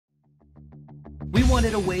We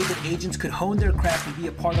wanted a way that agents could hone their craft and be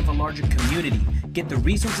a part of a larger community, get the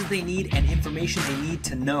resources they need and information they need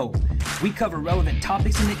to know. We cover relevant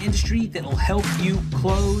topics in the industry that will help you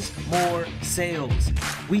close more sales.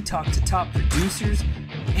 We talk to top producers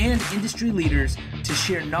and industry leaders to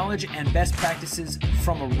share knowledge and best practices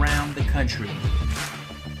from around the country.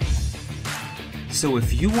 So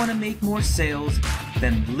if you want to make more sales,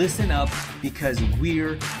 then listen up, because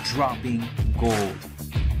we're dropping gold.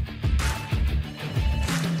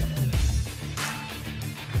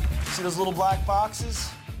 See those little black boxes?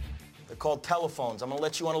 They're called telephones. I'm gonna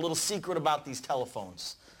let you on a little secret about these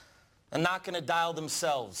telephones. They're not gonna dial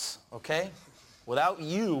themselves, okay? Without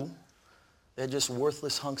you, they're just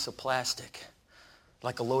worthless hunks of plastic.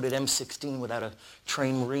 Like a loaded M16 without a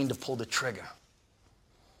trained Marine to pull the trigger.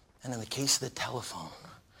 And in the case of the telephone,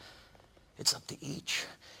 it's up to each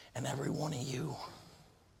and every one of you,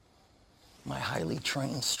 my highly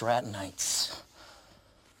trained Stratonites,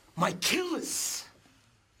 my killers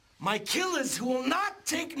who will not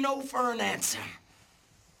take no for an answer,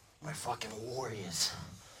 my fucking warriors,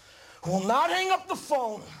 who will not hang up the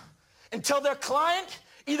phone until their client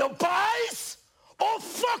either buys or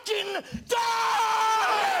fucking dies!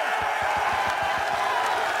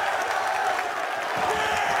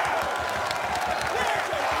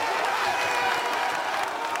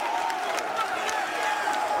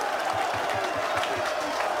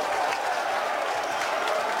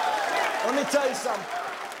 Let me tell you something.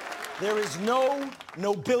 There is no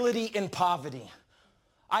nobility in poverty.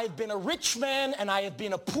 I have been a rich man and I have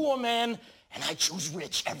been a poor man, and I choose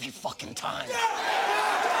rich every fucking time.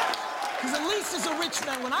 Because at least as a rich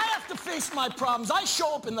man, when I have to face my problems, I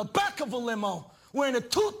show up in the back of a limo wearing a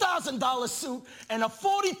 $2,000 suit and a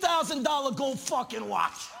 $40,000 gold fucking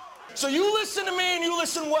watch. So you listen to me and you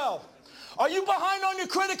listen well. Are you behind on your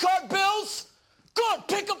credit card bills? Good,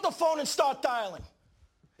 pick up the phone and start dialing.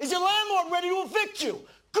 Is your landlord ready to evict you?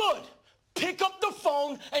 Good. Pick up the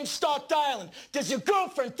phone and start dialing. Does your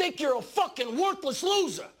girlfriend think you're a fucking worthless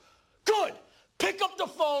loser? Good. Pick up the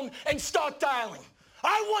phone and start dialing.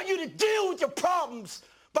 I want you to deal with your problems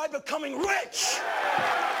by becoming rich.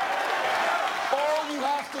 All you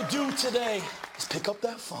have to do today is pick up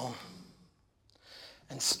that phone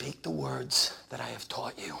and speak the words that I have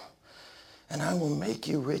taught you. And I will make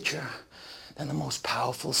you richer than the most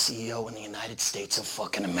powerful CEO in the United States of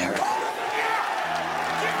fucking America.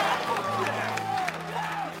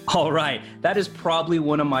 All right, that is probably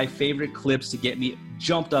one of my favorite clips to get me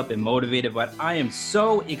jumped up and motivated, but I am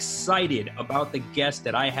so excited about the guest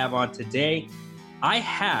that I have on today. I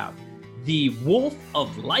have the Wolf of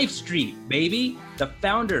Wallstreet, baby, the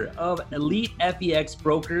founder of Elite FEX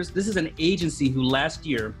Brokers. This is an agency who last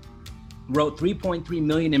year wrote $3.3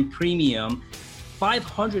 million in premium.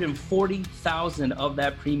 540,000 of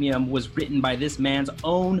that premium was written by this man's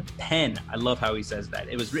own pen. I love how he says that.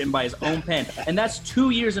 It was written by his own pen. And that's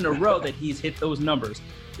 2 years in a row that he's hit those numbers.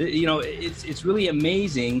 You know, it's really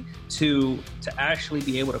amazing to actually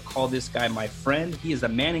be able to call this guy my friend. He is a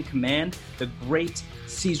man in command, the great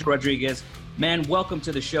Cesar Rodriguez. Man, welcome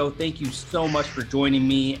to the show. Thank you so much for joining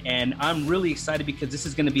me. And I'm really excited because this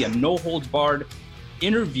is going to be a no holds barred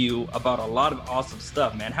interview about a lot of awesome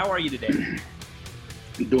stuff, man. How are you today?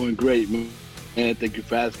 I'm doing great, man. Thank you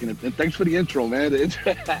for asking. And thanks for the intro, man.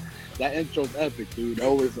 That intro's epic, dude.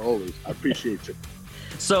 Always. I appreciate you.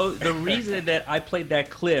 So the reason that I played that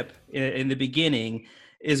clip in the beginning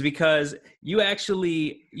is because you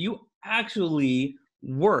actually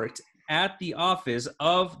worked at the office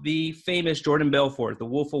of the famous Jordan Belfort, the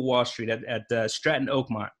Wolf of Wallstreet at Stratton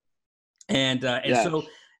Oakmont. And yes. So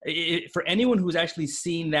for anyone who's actually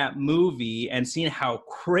seen that movie and seen how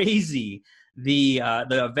crazy the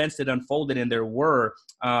events that unfolded and there were,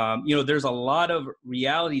 there's a lot of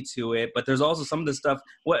reality to it, but there's also some of the stuff.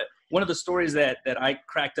 One of the stories that I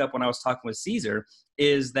cracked up when I was talking with Cesar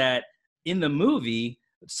is that in the movie,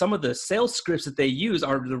 some of the sales scripts that they use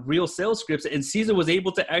are the real sales scripts, and Cesar was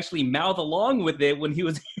able to actually mouth along with it when he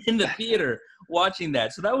was in the theater watching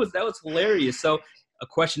that. So that was hilarious. So a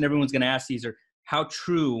question everyone's going to ask Cesar: how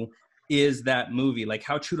true is that movie? Like,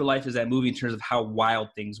 how true to life is that movie in terms of how wild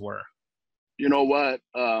things were? You know what?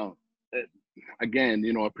 Again,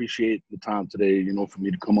 I appreciate the time today, for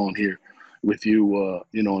me to come on here with you,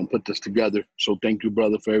 and put this together. So thank you,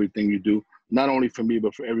 brother, for everything you do. Not only for me,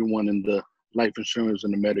 but for everyone in the life insurance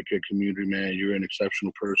and the Medicare community, man. You're an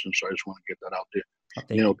exceptional person. So I just want to get that out there.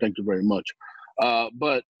 Thank you very much.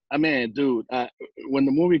 But dude, when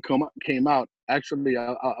the movie came out, actually,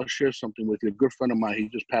 I'll share something with you. A good friend of mine, he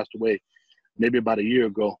just passed away maybe about a year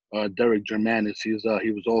ago, Derek Germanis. He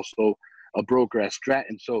was also a broker at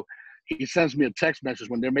Stratton. So he sends me a text message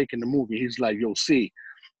when they're making the movie. He's like, "Yo, see,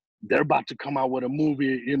 they're about to come out with a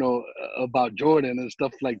movie, about Jordan and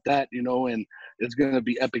stuff like that, and it's gonna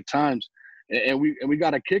be epic times." And we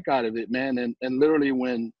got a kick out of it, man. And literally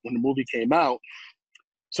when the movie came out,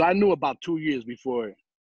 so I knew about 2 years before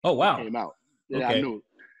Oh, wow. it came out. Yeah, Okay. I knew,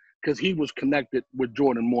 because he was connected with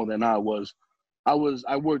Jordan more than I was. I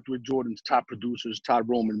worked with Jordan's top producers, Todd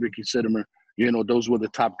Roman, Ricky Sittimer. Those were the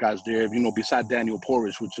top guys there. Beside Daniel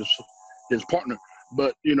Porridge, which is his partner.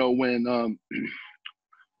 But when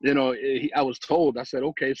I was told, I said,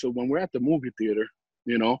 okay, so when we're at the movie theater,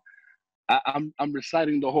 I'm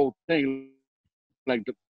reciting the whole thing, like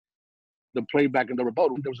the playback and the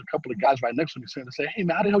rebuttal. There was a couple of guys right next to me saying, "Hey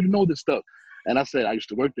man, how the hell you know this stuff?" And I said, "I used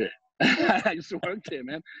to work there." I used to work there,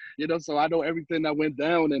 man. So I know everything that went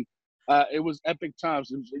down, and it was epic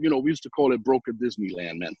times. We used to call it Broker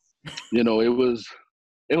Disneyland, man.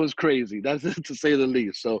 It was crazy. That's to say the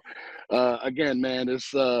least. So again, man,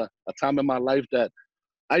 it's a time in my life that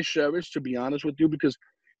I cherish, to be honest with you, because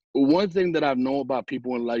one thing that I've known about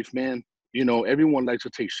people in life, man, everyone likes to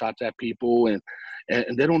take shots at people, and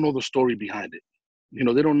they don't know the story behind it.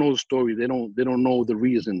 They don't know the story. They don't know the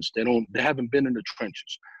reasons. They haven't been in the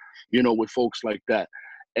trenches, with folks like that.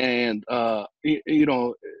 And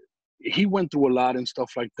he went through a lot and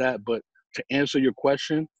stuff like that. But to answer your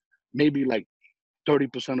question, maybe like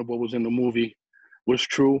 30% of what was in the movie was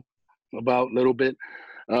true, about a little bit.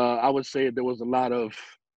 I would say there was a lot of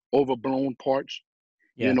overblown parts,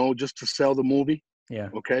 just to sell the movie. Yeah.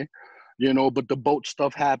 Okay. But the boat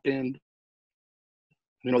stuff happened.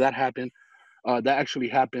 That happened. That actually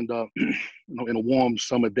happened, in a warm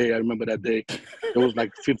summer day. I remember that day. There was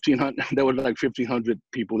like 1,500. There were like 1,500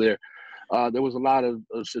 people there. There was a lot of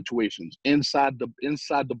situations inside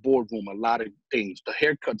the boardroom. A lot of things. The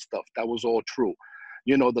haircut stuff, that was all true.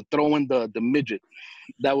 The throwing the midget,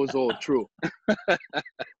 that was all true.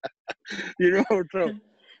 True.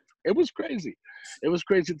 It was crazy. It was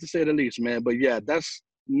crazy to say the least, man. But yeah, that's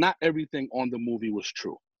not everything on the movie was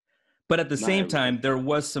true. But at the Not same everything. time, there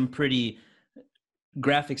was some pretty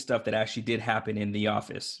graphic stuff that actually did happen in the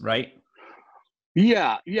office, right?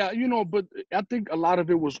 Yeah, but I think a lot of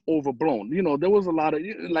it was overblown. There was a lot of,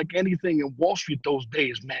 like anything in Wall Street those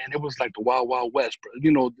days, man, it was like the Wild Wild West.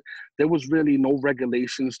 There was really no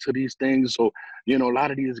regulations to these things. So, a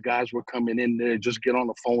lot of these guys were coming in there, just get on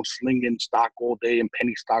the phone, slinging stock all day and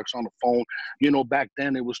penny stocks on the phone. Back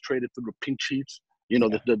then it was traded through the pink sheets.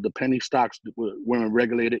 The penny stocks weren't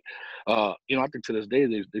regulated. I think to this day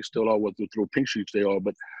they still are, what through pink sheets they are,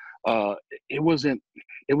 but it was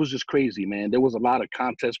just crazy, man. There was a lot of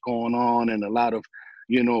contests going on, and a lot of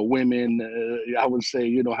women, I would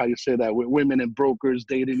say, how you say that, with women and brokers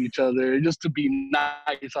dating each other just to be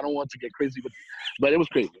nice. I don't want to get crazy with you, but it was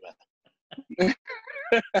crazy, man.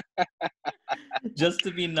 Just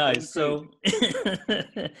to be nice. So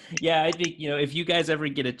yeah, I think if you guys ever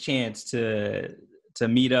get a chance to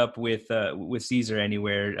meet up with Cesar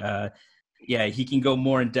anywhere, yeah, he can go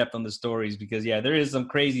more in depth on the stories, because there is some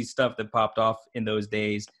crazy stuff that popped off in those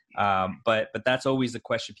days. But that's always the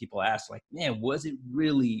question people ask, like, man, was it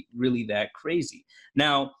really that crazy?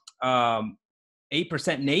 Now,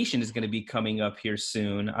 8% Nation is going to be coming up here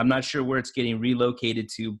soon. I'm not sure where it's getting relocated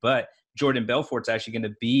to, but Jordan Belfort's actually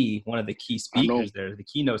going to be one of the key speakers there, the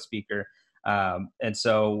keynote speaker. And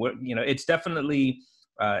so, it's definitely,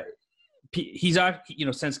 he's,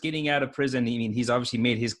 since getting out of prison, he's obviously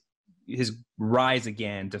made his rise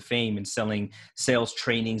again to fame and selling sales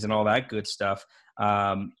trainings and all that good stuff.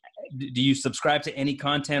 Do you subscribe to any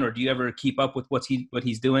content, or do you ever keep up with what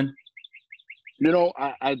he's doing?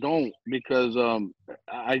 I don't, because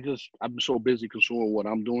I'm so busy consuming what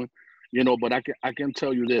I'm doing, but I can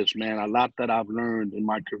tell you this, man, a lot that I've learned in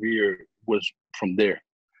my career was from there.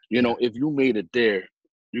 If you made it there,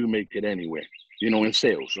 you make it anywhere. In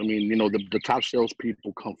sales. The top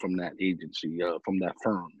salespeople come from that agency, from that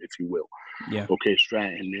firm, if you will. Yeah. Okay,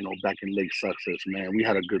 Stratton, back in Lake Success, man, we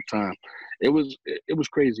had a good time. It was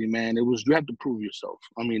crazy, man. You have to prove yourself.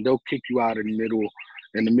 They'll kick you out in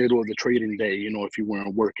the middle of the trading day, if you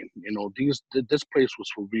weren't working. This place was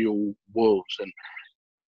for real wolves and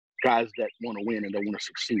guys that want to win and that want to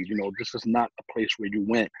succeed. This is not a place where you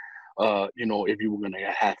went, if you were going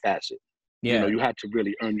to half-ass it. Yeah. You had to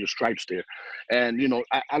really earn your stripes there. And,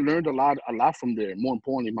 I learned a lot from there. More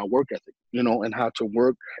importantly, my work ethic, and how to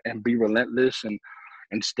work and be relentless and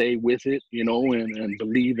stay with it, and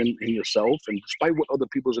believe in yourself. And despite what other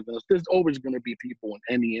people are going to, there's always going to be people in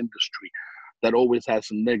any industry that always has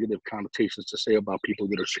some negative connotations to say about people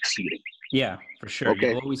that are succeeding. Yeah, for sure.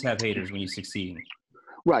 Okay. You'll always have haters when you're succeeding.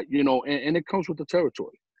 Right. And it comes with the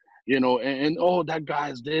territory. and oh, that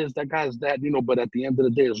guy's this, that guy's that, but at the end of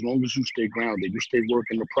the day, as long as you stay grounded, you stay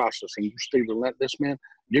working the process, and you stay relentless, man,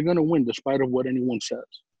 you're going to win despite of what anyone says.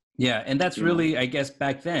 Yeah, and that's really, I guess,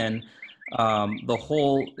 back then, the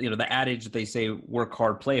whole, the adage they say, work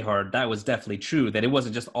hard, play hard, that was definitely true, that it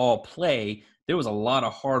wasn't just all play. There was a lot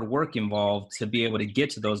of hard work involved to be able to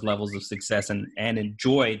get to those levels of success and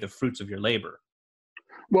enjoy the fruits of your labor.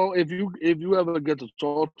 Well, if you ever get to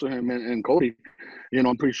talk to him and Cody,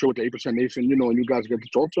 I'm pretty sure with the 8% Nation, and you guys get to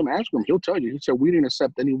talk to him, ask him, he'll tell you. He said, we didn't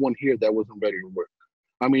accept anyone here that wasn't ready to work.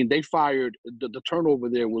 I mean, they fired, the turnover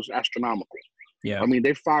there was astronomical. Yeah. I mean,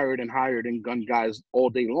 they fired and hired and gunned guys all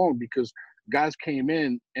day long because guys came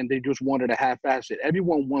in and they just wanted to half-ass it.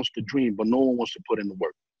 Everyone wants to dream, but no one wants to put in the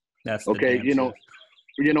work. That's okay. And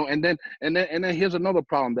then here's another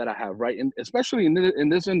problem that I have, right? And especially in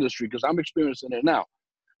this industry, because I'm experiencing it now.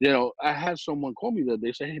 I had someone call me that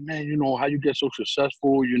they say, hey man, how you get so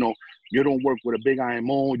successful? You don't work with a big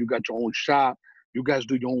IMO, you got your own shop, you guys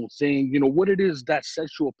do your own thing. What it is that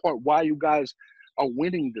sets you apart, why you guys are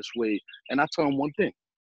winning this way. And I tell them one thing.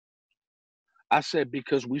 I said,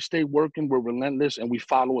 because we stay working, we're relentless, and we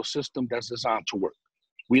follow a system that's designed to work.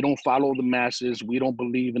 We don't follow the masses. We don't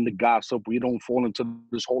believe in the gossip. We don't fall into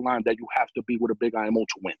this whole line that you have to be with a big IMO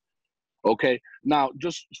to win. Okay. Now,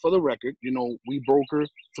 just for the record, we broker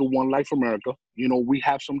through One Life America. We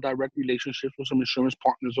have some direct relationships with some insurance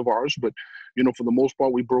partners of ours, but, for the most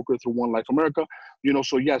part, we broker through One Life America.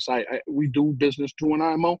 So yes, we do business through an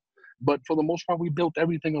IMO, but for the most part, we built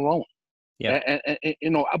everything alone. Yeah.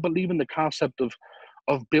 And I believe in the concept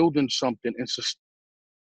of building something and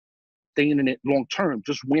sustaining it long term,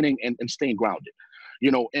 just winning and staying grounded.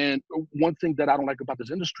 And one thing that I don't like about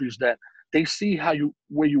this industry is that they see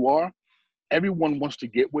where you are. Everyone wants to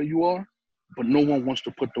get where you are, but no one wants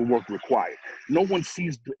to put the work required. No one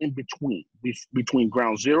sees the in between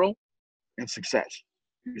ground zero and success.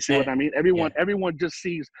 You see what I mean? Everyone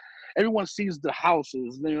sees the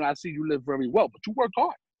houses. I see you live very well, but you worked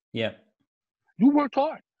hard. Yeah. You worked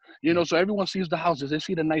hard. So everyone sees the houses. They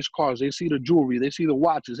see the nice cars. They see the jewelry. They see the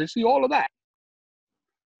watches. They see all of that.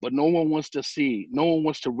 But no one wants to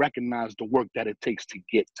recognize the work that it takes to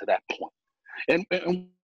get to that point. And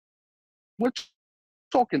we're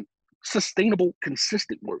talking sustainable,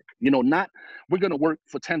 consistent work. Not we're going to work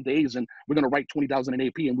for 10 days and we're going to write 20,000 in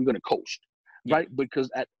AP and we're going to coast, right? Because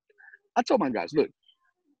I tell my guys, look,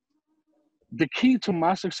 the key to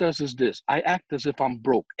my success is this. I act as if I'm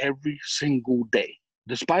broke every single day.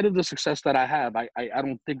 Despite of the success that I have, I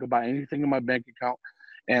don't think about anything in my bank account.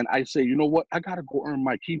 And I say, you know what? I got to go earn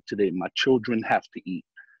my keep today. My children have to eat.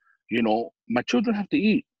 My children have to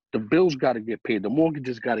eat. The bills got to get paid. The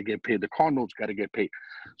mortgages got to get paid. The car notes got to get paid.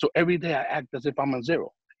 So every day I act as if I'm on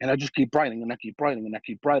zero. And I just keep writing and I keep writing and I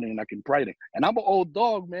keep writing and I keep writing. And I'm an old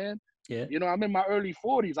dog, man. Yeah. I'm in my early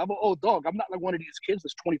 40s. I'm an old dog. I'm not like one of these kids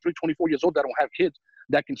that's 23, 24 years old that don't have kids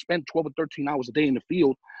that can spend 12 or 13 hours a day in the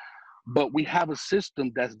field. But we have a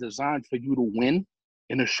system that's designed for you to win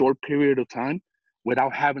in a short period of time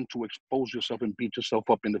without having to expose yourself and beat yourself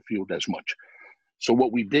up in the field as much. So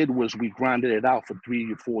what we did was we grinded it out for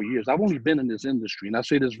 3 or 4 years. I've only been in this industry, and I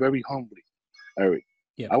say this very humbly, Eric.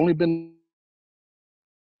 Yeah. I've only been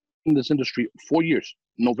in this industry 4 years.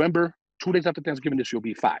 November, 2 days after Thanksgiving, this year will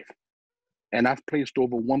be 5. And I've placed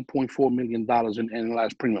over $1.4 million in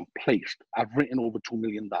analyzed premium placed. I've written over $2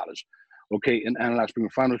 million, okay, in analyzed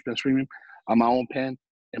premium, final expense premium on my own pen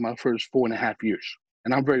in my first 4.5 years.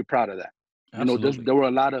 And I'm very proud of that. Absolutely. There were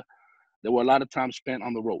a lot of time spent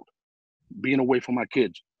on the road, being away from my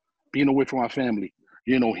kids, being away from my family,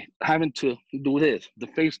 having to do the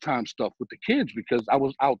FaceTime stuff with the kids because I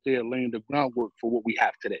was out there laying the groundwork for what we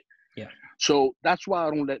have today. Yeah. So that's why I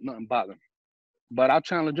don't let nothing bother me. But I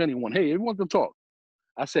challenge anyone, hey, everyone can talk.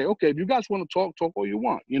 I say, okay, if you guys want to talk all you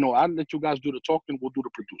want. I'll let you guys do the talking, we'll do the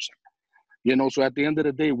producing. So at the end of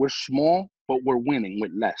the day, we're small, but we're winning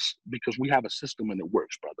with less because we have a system and it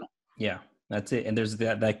works, brother. Yeah. That's it. And there's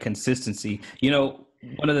that consistency.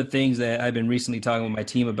 One of the things that I've been recently talking with my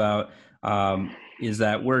team about is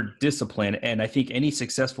that we're disciplined. And I think any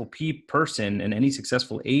successful person and any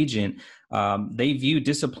successful agent, they view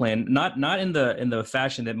discipline not in the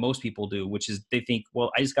fashion that most people do, which is they think,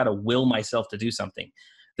 well, I just got to will myself to do something.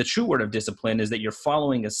 The true word of discipline is that you're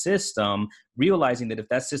following a system, realizing that if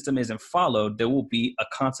that system isn't followed, there will be a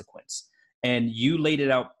consequence. And you laid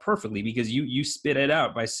it out perfectly because you spit it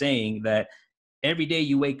out by saying that every day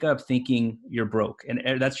you wake up thinking you're broke, and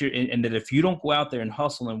that's and that if you don't go out there and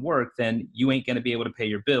hustle and work, then you ain't going to be able to pay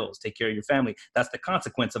your bills, take care of your family. That's the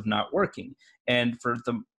consequence of not working. And for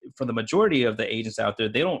the majority of the agents out there,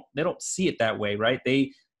 they don't see it that way, right?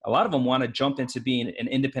 They a lot of them want to jump into being an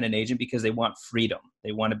independent agent because they want freedom.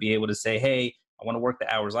 They want to be able to say, hey, I want to work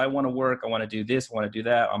the hours I want to work. I want to do this. I want to do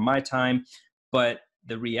that on my time. But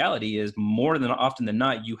the reality is, more than often than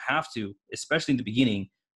not, you have to, especially in the beginning,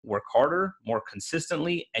 work harder, more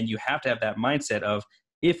consistently. And you have to have that mindset of,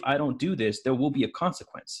 if I don't do this, there will be a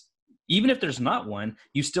consequence. Even if there's not one,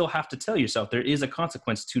 you still have to tell yourself there is a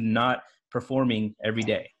consequence to not performing every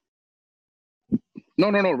day. No,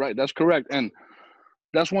 right. That's correct. And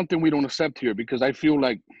that's one thing we don't accept here, because I feel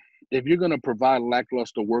like if you're going to provide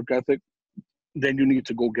lackluster work ethic, then you need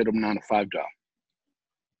to go get a 9-to-5 job.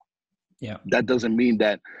 Yeah. That doesn't mean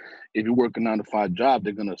that if you work a 9-to-5 job,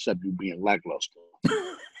 they're going to accept you being lackluster.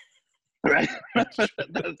 Right?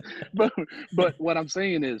 but what I'm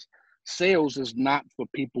saying is, sales is not for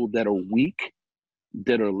people that are weak,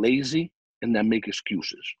 that are lazy, and that make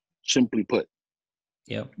excuses. Simply put.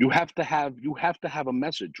 Yeah. You have to have a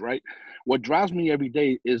message, right? What drives me every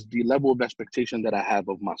day is the level of expectation that I have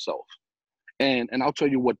of myself. And I'll tell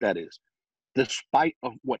you what that is. Despite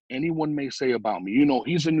of what anyone may say about me,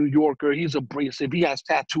 he's a New Yorker, he's abrasive, he has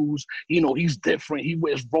tattoos, he's different, he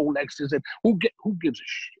wears Rolexes, and who gives a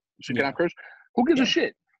shit? So can I curse? Who gives a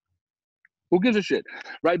shit? Who gives a shit?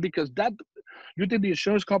 Right? Because you think the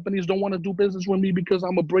insurance companies don't want to do business with me because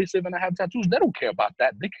I'm abrasive and I have tattoos? They don't care about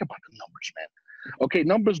that. They care about the numbers, man. Okay,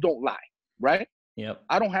 numbers don't lie, right? Yep.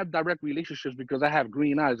 I don't have direct relationships because I have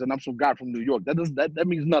green eyes and I'm some guy from New York. That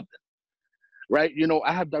means nothing, right?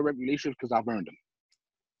 I have direct relationships because I've earned them.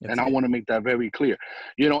 That's I want to make that very clear,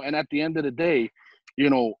 and at the end of the day,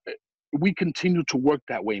 we continue to work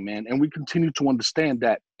that way, man. And we continue to understand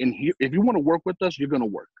that in here, if you want to work with us, you're going to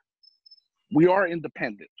work. We are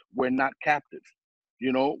independent. We're not captive.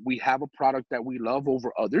 We have a product that we love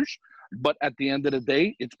over others. But at the end of the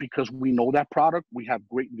day, it's because we know that product. We have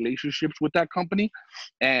great relationships with that company.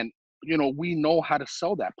 And, we know how to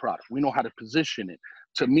sell that product. We know how to position it.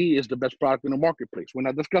 To me, it's the best product in the marketplace. We're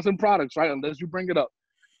not discussing products, right? Unless you bring it up.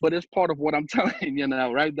 But it's part of what I'm telling you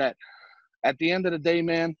now, right? That at the end of the day,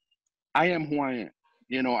 man, I am who I am.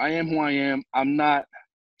 I am who I am. I'm not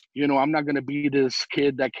going to be this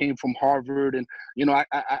kid that came from Harvard. And,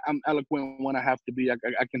 I'm eloquent when I have to be. I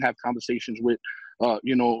can have conversations with,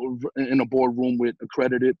 in a boardroom with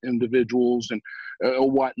accredited individuals and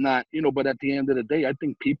whatnot, but at the end of the day, I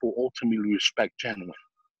think people ultimately respect genuine.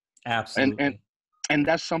 Absolutely. And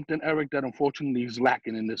that's something, Eric, that unfortunately is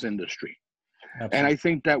lacking in this industry. Absolutely. And I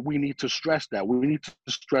think that we need to stress that. We need to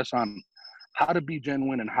stress on how to be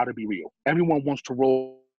genuine and how to be real. Everyone wants to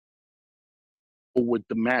roll with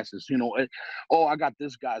the masses, I got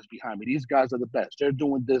this guy's behind me. These guys are the best. They're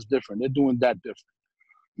doing this different. They're doing that different.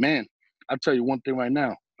 Man, I'll tell you one thing right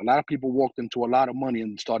now. A lot of people walked into a lot of money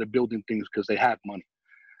and started building things because they have money.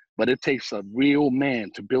 But it takes a real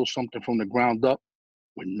man to build something from the ground up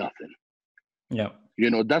with nothing. Yeah.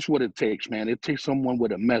 That's what it takes, man. It takes someone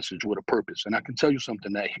with a message, with a purpose. And I can tell you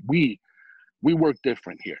something, that we work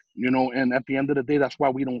different here, and at the end of the day, that's why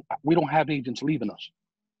we don't have agents leaving us.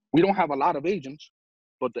 We don't have a lot of agents,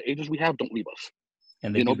 but the agents we have don't leave us.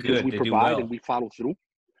 And they do because good. we provide and we follow through.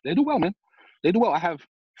 They do well, man. They do well. I have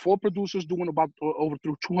 4 producers doing about over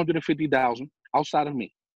through 250,000 outside of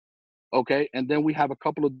me. Okay. And then we have a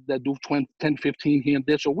couple of that do 10, 15 here and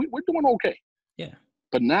there. So we're doing okay. Yeah.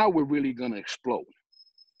 But now we're really going to explode.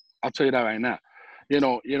 I'll tell you that right now.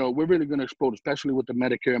 We're really going to explode, especially with the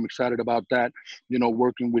Medicare. I'm excited about that.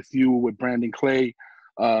 Working with you, with Brandon Clay,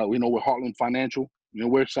 with Heartland Financial.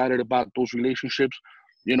 We're excited about those relationships,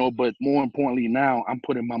 but more importantly now, I'm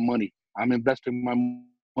putting my money. I'm investing my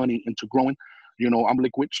money into growing. I'm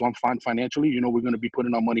liquid, so I'm fine financially. We're going to be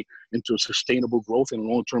putting our money into sustainable growth and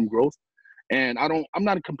long-term growth. And I'm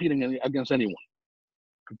not competing against anyone.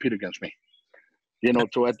 Compete against me.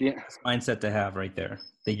 So at the end. That's mindset to have right there,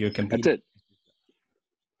 that you're competing.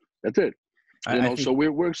 That's it. So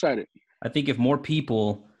we're excited. I think if more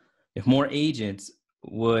agents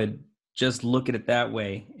would just look at it that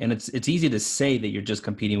way, and it's easy to say that you're just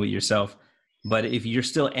competing with yourself, but if you're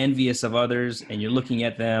still envious of others and you're looking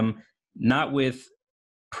at them not with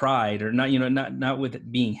pride or not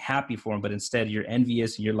with being happy for them, but instead you're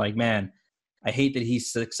envious and you're like, man, I hate that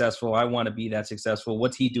he's successful. I want to be that successful.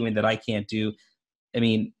 What's he doing that I can't do? I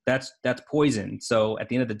mean, that's poison. So at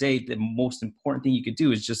the end of the day, the most important thing you could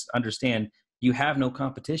do is just understand you have no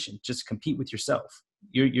competition. Just compete with yourself.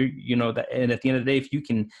 And at the end of the day, if you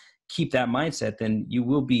can keep that mindset, then you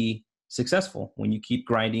will be successful when you keep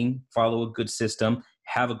grinding, follow a good system,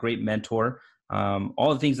 have a great mentor.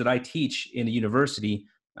 All the things that I teach in the university,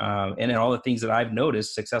 and then all the things that I've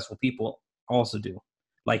noticed successful people also do,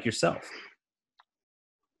 like yourself.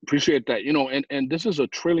 Appreciate that. And this is a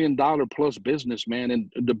 $1 trillion plus business, man.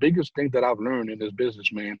 And the biggest thing that I've learned in this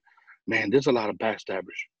business, man, there's a lot of backstabbers.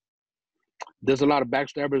 There's a lot of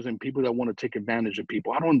backstabbers and people that want to take advantage of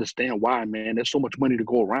people. I don't understand why, man. There's so much money to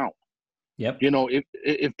go around. Yep.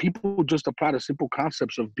 If people just apply the simple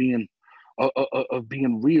concepts of being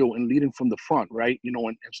real and leading from the front, right?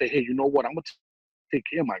 And say, hey, you know what? I'm gonna take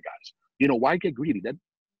care of my guys. Why get greedy?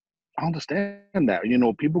 I understand that.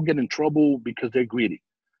 People get in trouble because they're greedy.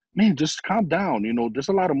 Man, just calm down. There's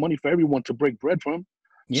a lot of money for everyone to break bread from.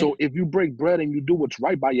 Yeah. So if you break bread and you do what's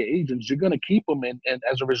right by your agents, you're going to keep them. And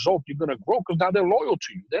as a result, you're going to grow because now they're loyal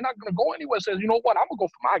to you. They're not going to go anywhere and say, you know what, I'm going to go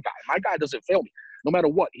for my guy. My guy doesn't fail me. No matter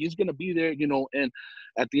what, he's going to be there, and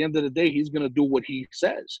at the end of the day, he's going to do what he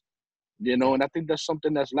says, and I think that's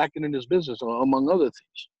something that's lacking in this business, among other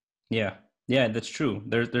things. Yeah. Yeah, that's true.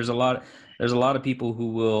 There's a lot of people who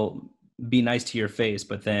will be nice to your face,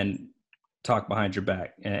 but then talk behind your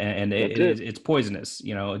back, and it's poisonous.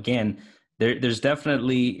 Again, there's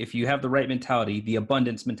definitely, if you have the right mentality, the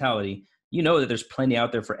abundance mentality, that there's plenty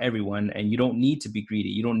out there for everyone, and you don't need to be greedy.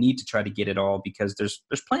 You don't need to try to get it all because there's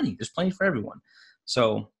plenty for everyone.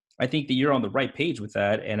 So I think that you're on the right page with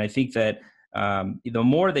that, and I think that the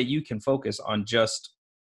more that you can focus on just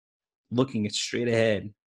looking straight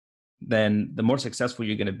ahead, then the more successful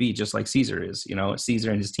you're going to be, just like Cesar is, Cesar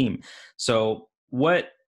and his team. So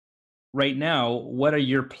right now, what are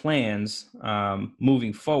your plans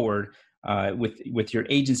moving forward with your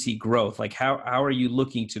agency growth? Like how are you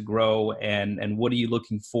looking to grow, and what are you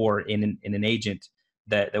looking for in an agent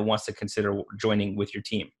that wants to consider joining with your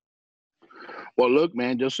team? Well, look,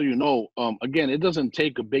 man, just so you know, again, it doesn't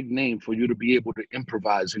take a big name for you to be able to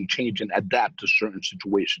improvise and change and adapt to certain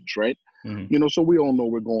situations, right? Mm-hmm. So we all know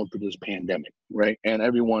we're going through this pandemic, right? And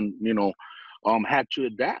everyone, had to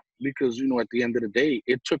adapt because, at the end of the day,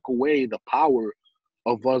 it took away the power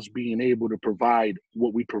of us being able to provide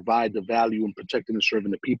what we provide, the value in protecting and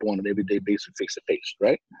serving the people on an everyday basis, face to face,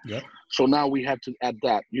 right? Yep. So now we had to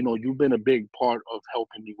adapt. You've been a big part of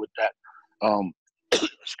helping me with that.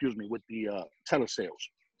 Excuse me, with the telesales.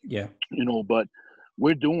 Yeah. But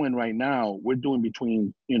we're doing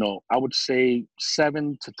between, I would say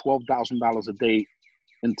 $7,000 to $12,000 a day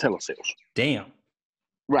in telesales. Damn.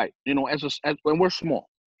 Right. And we're small,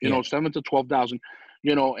 yeah. 7 to 12,000,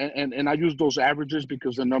 and I use those averages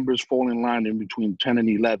because the numbers fall in line in between 10 and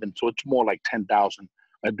 11. So it's more like 10,000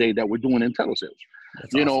 a day that we're doing in telesales.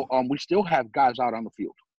 That's awesome. We still have guys out on the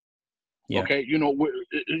field. Yeah. Okay.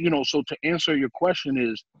 So to answer your question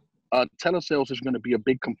is, telesales is going to be a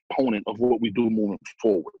big component of what we do moving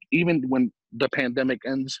forward, even when the pandemic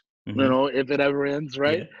ends, mm-hmm. If it ever ends,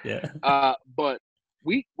 right? Yeah. But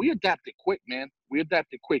we adapted quick, man. We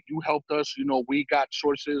adapted quick. You helped us, we got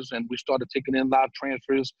sources and we started taking in live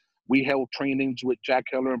transfers. We held trainings with Jack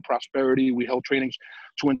Heller and Prosperity. We held trainings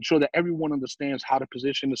to ensure that everyone understands how to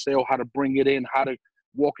position the sale, how to bring it in, how to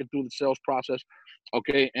walk it through the sales process.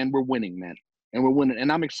 Okay. And we're winning, man. And we're winning.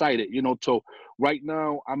 And I'm excited, so right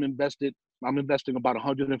now I'm investing about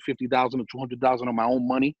 $150,000 to $200,000 of my own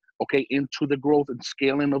money, okay, into the growth and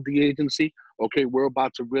scaling of the agency. Okay. We're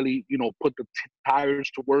about to really, put the tires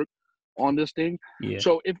to work on this thing. Yeah.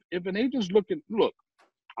 So if an agent's look,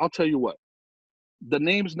 I'll tell you what, the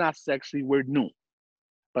name's not sexy. We're new,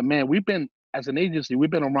 but man, as an agency,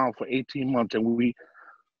 we've been around for 18 months and we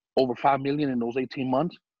over 5 million in those 18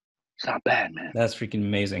 months. It's not bad, man. That's freaking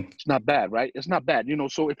amazing. It's not bad, right? It's not bad.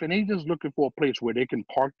 So if an agent's looking for a place where they can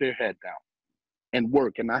park their head down and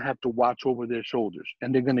work and not have to watch over their shoulders,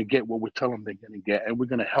 and they're going to get what we're telling them they're going to get, and we're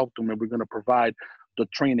going to help them, and we're going to provide the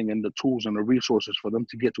training and the tools and the resources for them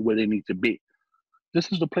to get to where they need to be.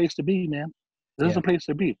 This is the place to be, man. This is the place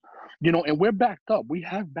to be. And we're backed up. We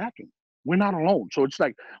have backing. We're not alone. So it's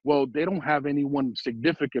like, well, they don't have anyone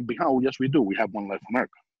significant behind. Oh, yes, we do. We have One Life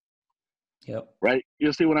America. Yep. Right.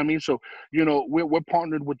 You see what I mean? So, we're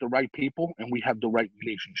partnered with the right people and we have the right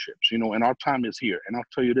relationships, and our time is here. And I'll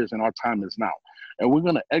tell you this, and our time is now. And we're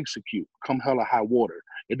going to execute come hell or high water.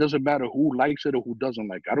 It doesn't matter who likes it or who doesn't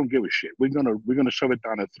like it. I don't give a shit. We're going to shove it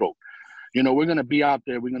down their throat. We're going to be out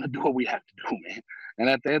there. We're going to do what we have to do, man. And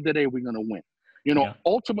at the end of the day, we're going to win.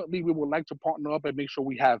 Ultimately, we would like to partner up and make sure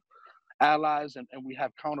we have allies and we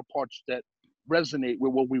have counterparts that resonate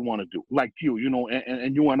with what we want to do, like you,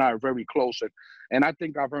 and you and I are very close. And I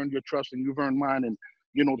think I've earned your trust and you've earned mine, and,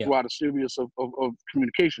 throughout a series of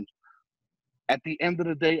communications. At the end of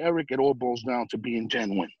the day, Eric, it all boils down to being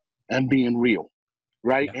genuine and being real,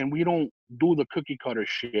 right? Yeah. And we don't do the cookie cutter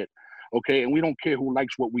shit, okay? And we don't care who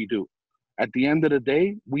likes what we do. At the end of the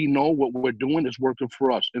day, we know what we're doing is working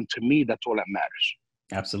for us. And to me, that's all that matters.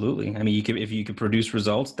 Absolutely. I mean, if you could produce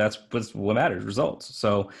results, that's what matters, results.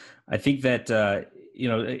 So I think that,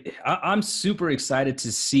 I'm super excited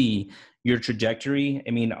to see your trajectory.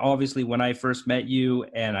 I mean, obviously when I first met you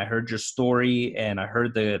and I heard your story and I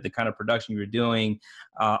heard the kind of production you were doing,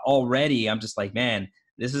 already I'm just like, man,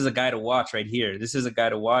 this is a guy to watch right here. This is a guy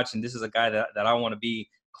to watch. And this is a guy that I want to be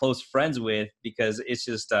close friends with, because it's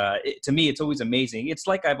just, to me, it's always amazing. It's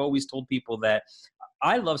like I've always told people that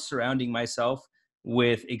I love surrounding myself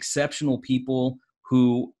with exceptional people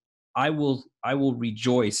who I will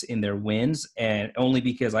rejoice in their wins, and only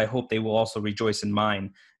because I hope they will also rejoice in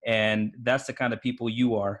mine. And that's the kind of people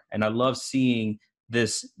you are. And I love seeing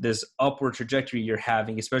this upward trajectory you're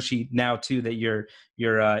having, especially now too that you're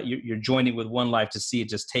joining with One Life, to see it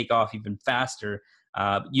just take off even faster.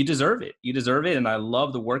 You deserve it. You deserve it. And I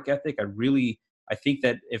love the work ethic. I think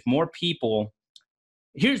that if more people,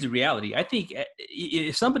 here's the reality. I think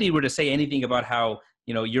if somebody were to say anything about how,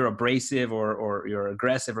 you're abrasive or you're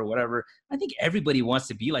aggressive or whatever, I think everybody wants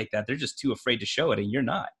to be like that. They're just too afraid to show it, and you're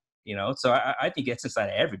not. So I think it's inside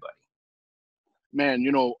of everybody. Man,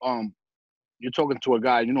 you're talking to a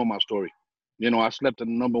guy. You know my story. I slept in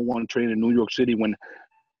the number one train in New York City when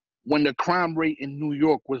the crime rate in New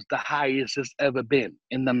York was the highest it's ever been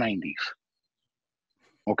in the 90s.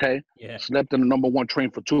 Okay? Yeah. Slept in the number one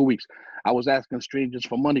train for 2 weeks. I was asking strangers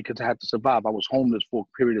for money because I had to survive. I was homeless for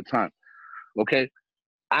a period of time. Okay?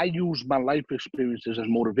 I use my life experiences as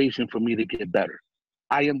motivation for me to get better.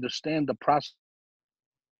 I understand the process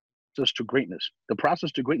to greatness. The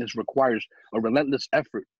process to greatness requires a relentless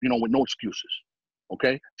effort, with no excuses.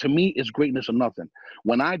 Okay? To me, it's greatness or nothing.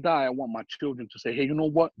 When I die, I want my children to say, hey, you know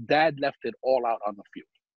what? Dad left it all out on the field.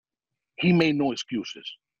 He made no excuses.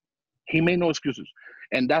 He made no excuses.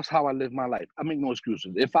 And that's how I live my life. I make no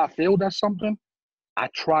excuses. If I failed at something, I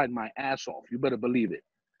tried my ass off. You better believe it.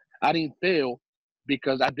 I didn't fail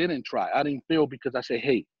because I didn't try. I didn't fail because I said,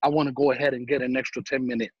 hey, I want to go ahead and get an extra 10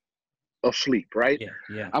 minutes of sleep, right?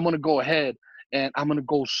 Yeah. I'm going to go ahead and I'm going to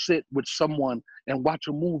go sit with someone and watch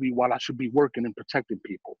a movie while I should be working and protecting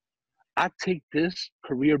people. I take this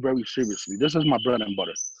career very seriously. This is my bread and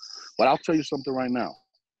butter. But I'll tell you something right now.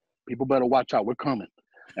 People better watch out. We're coming.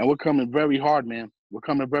 And we're coming very hard, man. We're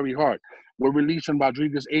coming very hard. We're releasing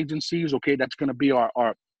Rodriguez agencies, okay? That's going to be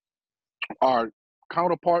our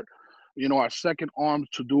counterpart, our second arm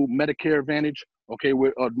to do Medicare Advantage, okay?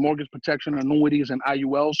 With mortgage protection, annuities, and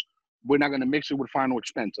IULs. We're not going to mix it with final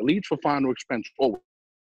expense. Elites for final expense always.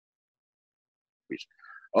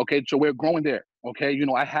 Okay, so we're growing there, okay?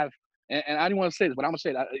 I have, and I didn't want to say this, but I'm going to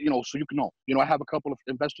say that, so you can know. I have a couple of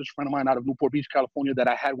investors, friend of mine out of Newport Beach, California, that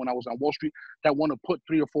I had when I was on Wall Street that want to put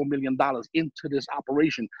 $3 or $4 million into this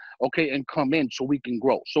operation, okay, and come in so we can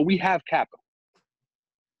grow. So we have capital.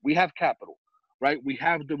 We have capital, right? We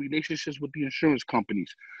have the relationships with the insurance companies.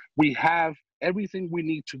 We have everything we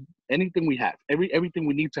need to, everything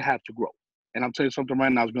we need to have to grow. And I'm telling you something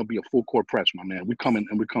right now, it's going to be a full court press, my man. We're coming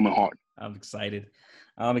hard. I'm excited,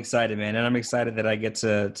 man. And I'm excited that I get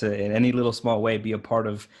to in any little small way, be a part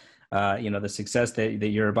of, the success that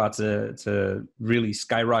you're about to really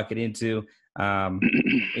skyrocket into.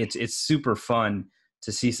 It's super fun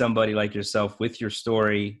to see somebody like yourself with your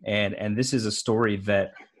story. And this is a story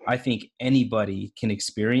that I think anybody can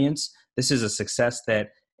experience. This is a success that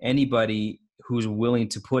anybody who's willing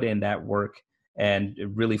to put in that work and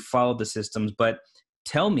really follow the systems. But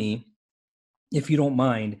tell me, if you don't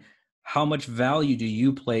mind, how much value do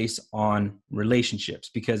you place on relationships?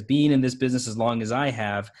 Because being in this business as long as I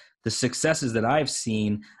have, the successes that I've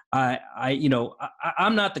seen,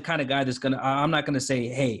 I'm not the kind of guy I'm not gonna say,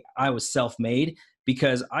 hey, I was self-made,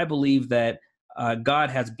 because I believe that God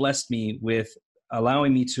has blessed me with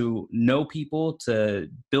allowing me to know people, to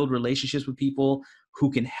build relationships with people who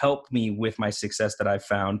can help me with my success that I've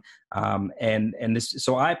found.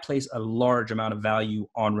 So I place a large amount of value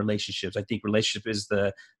on relationships. I think relationship is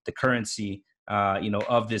the currency,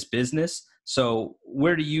 of this business. So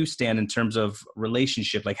where do you stand in terms of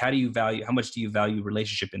relationship? Like, how much do you value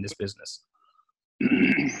relationship in this business?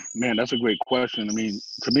 Man, that's a great question. I mean,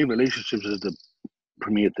 to me, relationships is the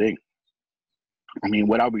premier thing. I mean,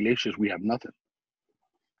 without relationships, we have nothing.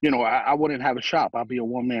 I wouldn't have a shop. I'd be a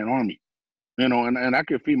one-man army. And I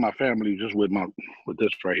could feed my family just with this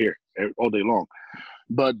right here all day long.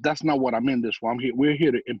 But that's not what I'm in this for. We're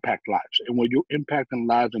here to impact lives. And when you're impacting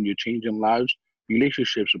lives and you're changing lives,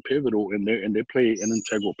 relationships are pivotal, and they play an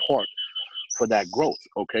integral part for that growth.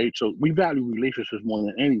 Okay. So we value relationships more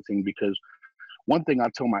than anything, because one thing I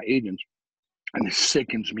tell my agents, and it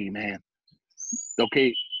sickens me, man.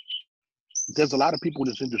 Okay. There's a lot of people in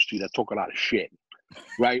this industry that talk a lot of shit.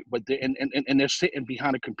 right? But and they're sitting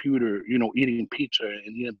behind a computer, you know, eating pizza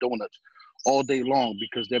and eating donuts all day long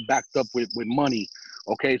because they're backed up with money.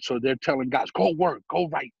 Okay, so they're telling guys, go work, go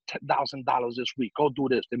write $10,000 this week, go do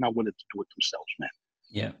this. They're not willing to do it themselves, man.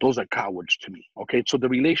 Yeah. Those are cowards to me. Okay, so the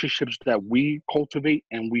relationships that we cultivate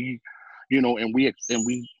and we, you know, and we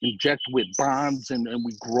inject with bonds and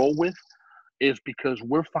we grow with is because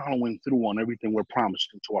we're following through on everything we're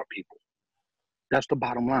promising to our people. That's the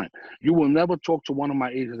bottom line. You will never talk to one of my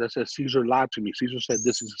agents that says Cesar lied to me. Cesar said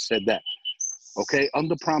this, Cesar said that. Okay,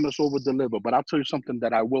 under promise, over deliver. But I'll tell you something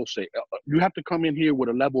that I will say. You have to come in here with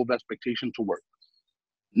a level of expectation to work.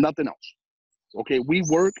 Nothing else. Okay, we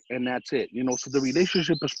work and that's it. You know, so the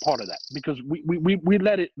relationship is part of that because we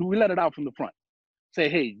let it out from the front. Say,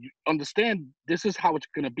 hey, you understand this is how it's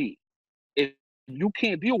gonna be. If you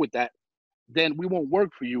can't deal with that, then we won't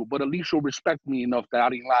work for you. But at least you'll respect me enough that I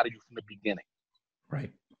didn't lie to you from the beginning.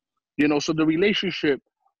 Right. You know, so the relationship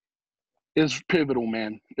is pivotal,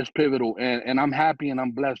 man. It's pivotal. And I'm happy and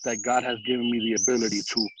I'm blessed that God has given me the ability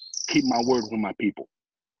to keep my word with my people.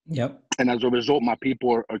 Yep. And as a result, my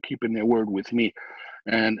people are keeping their word with me.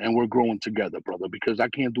 And we're growing together, brother, because I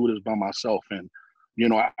can't do this by myself. And, you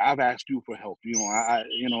know, I've asked you for help. You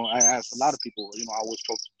know, I asked a lot of people, you know, I always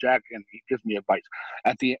talk to Jack and he gives me advice.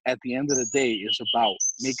 At the end of the day, it's about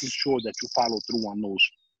making sure that you follow through on those,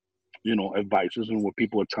 you know, advices and what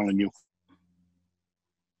people are telling you.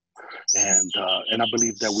 And I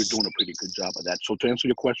believe that we're doing a pretty good job of that. So to answer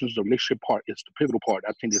your questions, the relationship part is the pivotal part.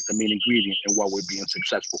 I think it's the main ingredient in why we're being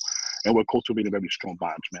successful. And we're cultivating very strong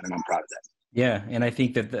bonds, man, and I'm proud of that. Yeah, and I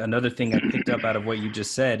think that another thing I picked up out of what you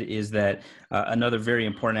just said is that another very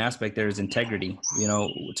important aspect there is integrity, you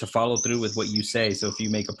know, to follow through with what you say. So if you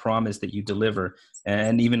make a promise that you deliver,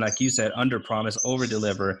 and even like you said, under promise, over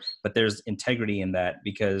deliver, but there's integrity in that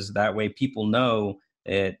because that way people know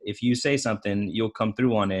that if you say something, you'll come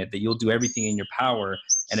through on it, that you'll do everything in your power.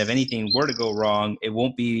 And if anything were to go wrong, it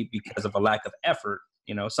won't be because of a lack of effort.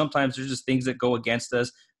 You know, sometimes there's just things that go against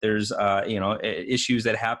us. There's, you know, issues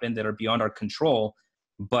that happen that are beyond our control.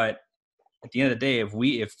 But at the end of the day,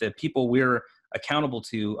 if the people we're accountable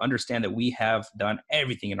to understand that we have done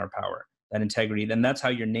everything in our power, that integrity, then that's how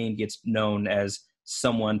your name gets known as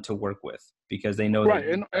someone to work with because they know that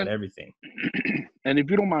you've done everything. And if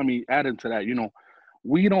you don't mind me adding to that, you know,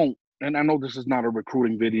 we don't, and I know this is not a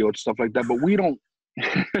recruiting video and stuff like that, but we don't,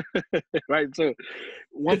 right? So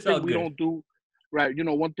one thing we don't do, right? You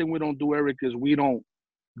know, one thing we don't do, Eric, is we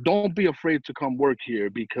don't be afraid to come work here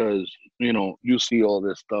because, you know, you see all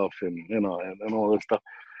this stuff and, you know, and all this stuff.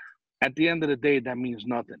 At the end of the day, that means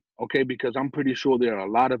nothing, okay? Because I'm pretty sure there are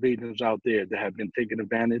a lot of agents out there that have been taking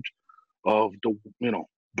advantage of the, you know,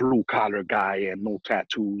 blue collar guy and no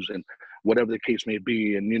tattoos and whatever the case may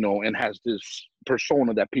be, and, you know, and has this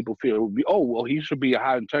persona that people feel would be, oh, well, he should be a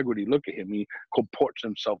high integrity. Look at him. He comports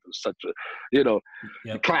himself in such a, you know,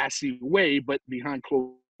 classy way, but behind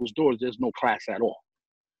closed doors, there's no class at all.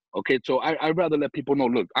 Okay, so I'd rather let people know,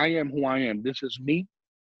 look, I am who I am. This is me.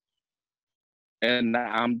 And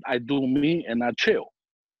I do me and I chill,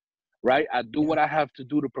 right? I do what I have to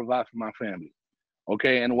do to provide for my family.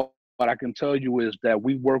 Okay, and what I can tell you is that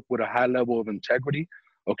we work with a high level of integrity.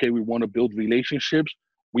 Okay, we want to build relationships.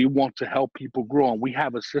 We want to help people grow. And we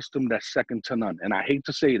have a system that's second to none. And I hate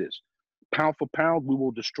to say this, pound for pound, we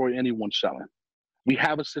will destroy anyone selling. We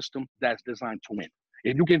have a system that's designed to win.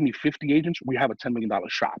 If you give me 50 agents, we have a $10 million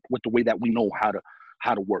shop with the way that we know how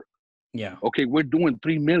to work. Yeah. Okay, we're doing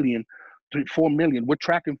 4 million. We're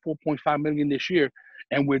tracking 4.5 million this year,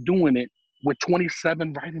 and we're doing it with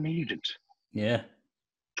 27 writing agents. Yeah.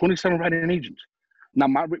 27 writing agents. Now,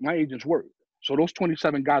 my agents work. So those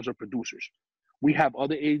 27 guys are producers. We have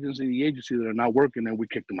other agents in the agency that are not working, and we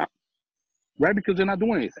kick them out, right? Because they're not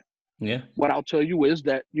doing anything. Yeah. What I'll tell you is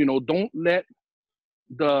that, you know, don't let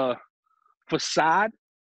the facade,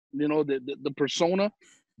 you know, the persona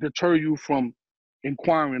deter you from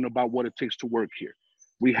inquiring about what it takes to work here.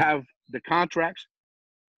 We have the contracts.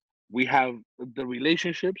 We have the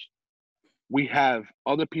relationships. We have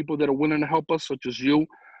other people that are willing to help us, such as you,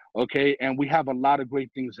 okay? And we have a lot of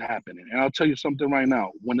great things happening. And I'll tell you something right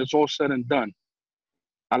now. When it's all said and done,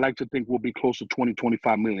 I like to think we'll be close to 20,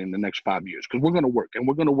 25 million in the next 5 years because we're going to work, and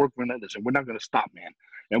we're going to work relentless, and we're not going to stop, man.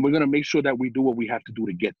 And we're going to make sure that we do what we have to do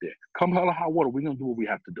to get there. Come hell or high water, we're going to do what we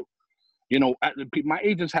have to do. You know, my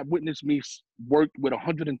agents have witnessed me work with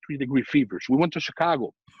 103-degree fevers. We went to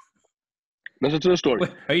Chicago. Listen to the story.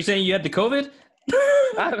 Wait, are you saying you had the COVID?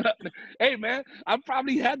 Hey, man, I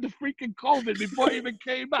probably had the freaking COVID before it even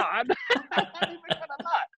came out. I'm not even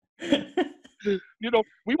gonna lie. You know,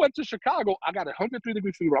 we went to Chicago. I got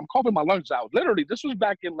 103-degree fever. I'm coughing my lungs out. Literally, this was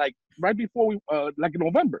back in like right before we, like in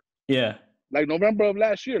November. Yeah. Like November of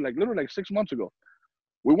last year, like literally like 6 months ago.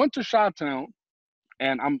 We went to Chi-Town,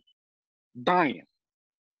 and I'm dying.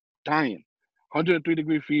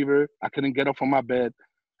 103-degree fever. I couldn't get up from my bed.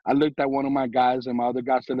 I looked at one of my guys, and my other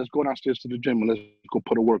guy said, let's go downstairs to the gym and let's go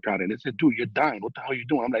put a workout in. They said, dude, you're dying. What the hell are you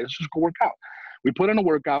doing? I'm like, let's just go work out. We put in a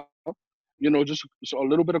workout, you know, just a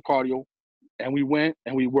little bit of cardio, and we went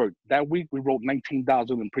and we worked. That week, we wrote $19,000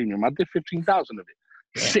 in premium. I did $15,000 of it.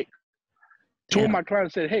 Yeah. Sick. Two of my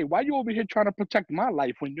clients said, hey, why are you over here trying to protect my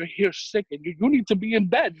life when you're here sick and you need to be in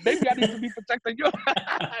bed? Maybe I need to be protecting you.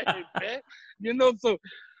 You know, so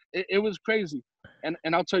it was crazy.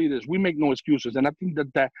 And I'll tell you this, we make no excuses. And I think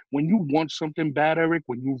that when you want something bad, Eric,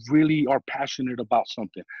 when you really are passionate about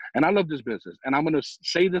something, and I love this business, and I'm going to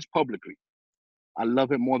say this publicly, I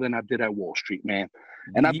love it more than I did at Wall Street, man.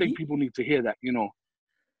 And I think people need to hear that, you know.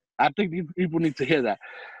 I think people need to hear that.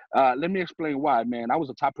 Let me explain why, man. I was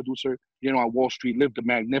a top producer, you know, at Wall Street, lived a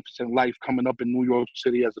magnificent life coming up in New York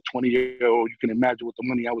City as a 20-year-old. You can imagine what the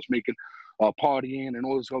money I was making, partying and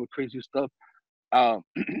all this other crazy stuff.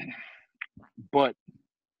 But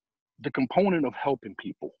the component of helping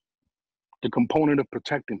people, the component of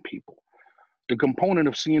protecting people, the component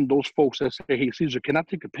of seeing those folks that say, hey, Cesar, can I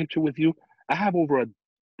take a picture with you? I have over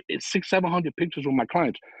 600-700 pictures with my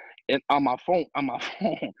clients and on my phone,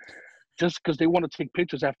 just because they want to take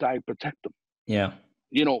pictures after I protect them. Yeah.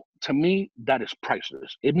 You know, to me, that is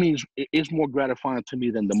priceless. It means it is more gratifying to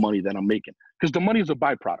me than the money that I'm making, because the money is a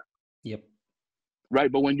byproduct. Yep.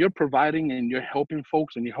 Right. But when you're providing and you're helping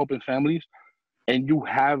folks and you're helping families and you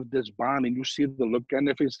have this bond and you see the look on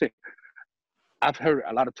their face, I've heard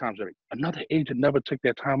a lot of times, Eric, another agent never took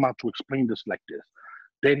their time out to explain this like this.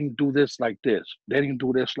 They didn't do this like this. They didn't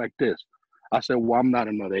do this like this. I said, well, I'm not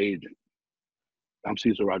another agent. I'm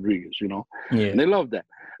Cesar Rodriguez, you know? Yeah. And they love that.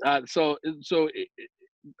 That's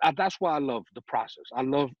why I love the process. I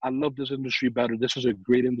love this industry better. This is a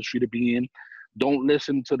great industry to be in. Don't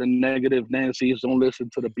listen to the negative Nancy's. Don't listen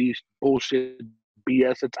to the bullshit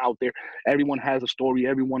BS that's out there. Everyone has a story.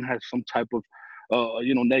 Everyone has some type of,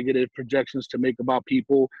 negative projections to make about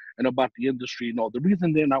people and about the industry. No, the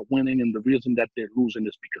reason they're not winning and the reason that they're losing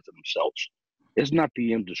is because of themselves. It's not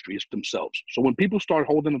the industry, it's themselves. So when people start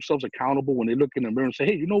holding themselves accountable, when they look in the mirror and say,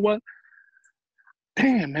 hey, you know what?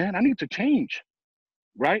 Damn, man, I need to change,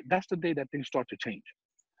 right? That's the day that things start to change,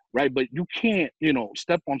 right? But you can't,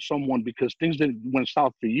 step on someone because things that went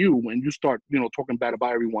south for you when you start, talking bad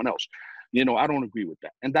about everyone else. I don't agree with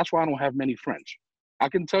that. And that's why I don't have many friends. I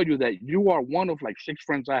can tell you that you are one of like 6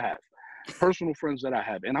 friends I have, personal friends that I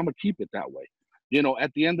have, and I'm going to keep it that way.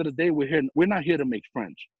 At the end of the day, we're not here to make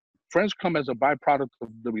friends. Friends come as a byproduct of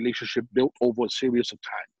the relationship built over a series of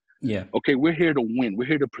time. Yeah. Okay, we're here to win. We're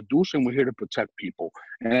here to produce and we're here to protect people.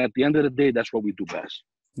 And at the end of the day, that's what we do best.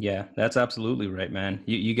 Yeah, that's absolutely right, man.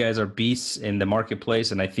 You guys are beasts in the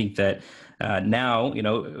marketplace. And I think that now,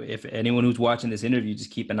 if anyone who's watching this interview,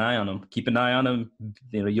 just keep an eye on them. Keep an eye on them.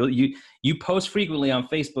 You post frequently on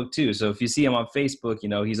Facebook too. So if you see him on Facebook,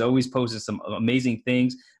 he's always posting some amazing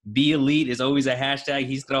things. Be elite is always a hashtag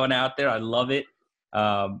he's throwing out there. I love it.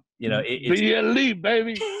 It's be elite,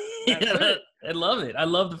 baby. I love it. I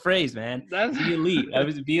love the phrase, man. Be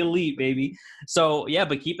elite. Be elite, baby. So yeah,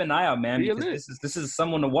 but keep an eye out, man, because this is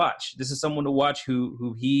someone to watch. This is someone to watch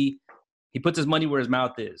who he puts his money where his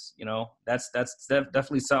mouth is. That's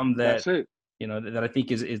definitely something that that I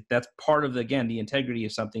think is that's part of the integrity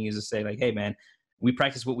of something is to say like, hey, man, we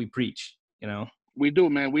practice what we preach. We do,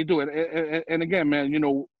 man. We do it, and again, man,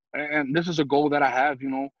 and this is a goal that I have.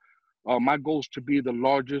 My goal is to be the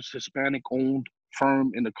largest Hispanic-owned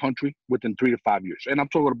firm in the country within 3 to 5 years. And I'm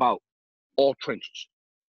talking about all trenches.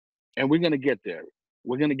 And we're going to get there.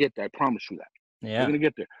 We're going to get there. I promise you that. Yeah. We're going to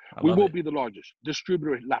get there. We will be the largest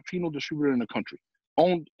Latino distributor in the country.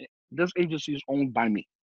 This agency is owned by me.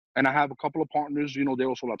 And I have a couple of partners, they're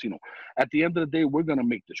also Latino. At the end of the day, we're going to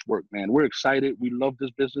make this work, man. We're excited. We love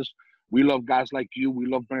this business. We love guys like you. We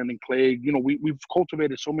love Brandon Clegg. We've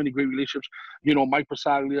cultivated so many great relationships. Mike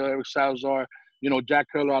Pasaglia, Eric Cesar, Jack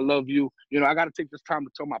Curler, I love you. I got to take this time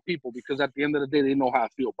to tell my people because at the end of the day, they know how I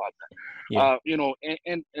feel about that. Yeah.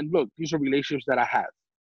 And look, these are relationships that I have.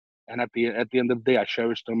 And at the end of the day, I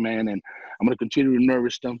cherish them, man. And I'm going to continue to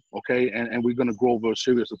nourish them, okay? And we're going to grow over a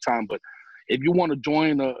series of time. But if you want to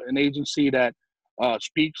join an agency that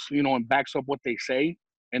speaks, and backs up what they say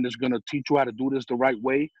and is going to teach you how to do this the right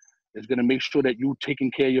way, is going to make sure that you're taking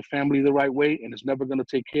care of your family the right way, and it's never going to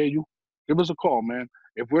take care of you, give us a call, man.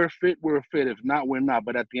 If we're fit, we're fit. If not, we're not.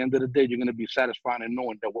 But at the end of the day, you're going to be satisfied in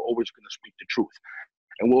knowing that we're always going to speak the truth,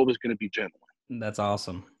 and we're always going to be genuine. That's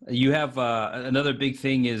awesome. You have another big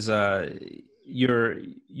thing is your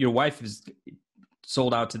wife is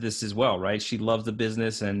sold out to this as well, right? She loves the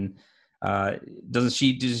business, and does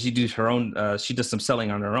she do her own? She does some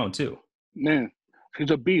selling on her own too. Man,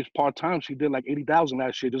 she's a beast. Part time, she did like 80,000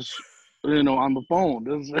 last year. Just on the phone.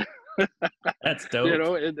 That's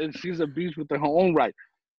dope. And she's a beast with her own right.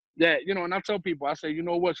 Yeah, and I tell people, I say, you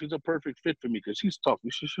know what, she's a perfect fit for me because she's tough.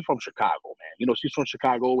 She's from Chicago, man. She's from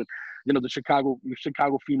Chicago, and the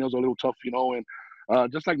Chicago females are a little tough,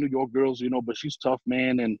 and just like New York girls, but she's tough,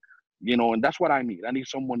 man, and and that's what I need. I need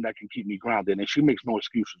someone that can keep me grounded, and she makes no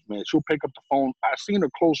excuses, man. She'll pick up the phone. I seen her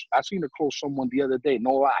close someone the other day.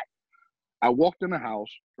 No lie. I walked in the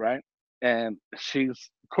house, right, and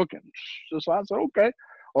she's cooking. So I said, okay.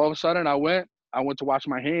 All of a sudden, I went to wash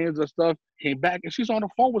my hands and stuff, came back, and she's on the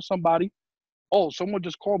phone with somebody. Oh, someone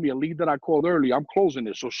just called me, a lead that I called earlier. I'm closing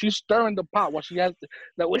it. So she's stirring the pot while she has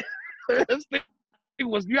this thing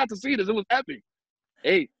was, you have to see this. It was epic.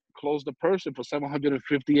 Hey, close the person for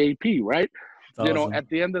 750 AP, right? Awesome. At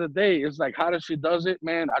the end of the day, it's like, how does she does it,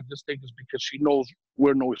 man? I just think it's because she knows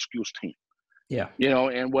we're no excuse team. Yeah.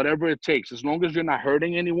 And whatever it takes, as long as you're not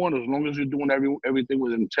hurting anyone, as long as you're doing everything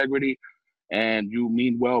with integrity, and you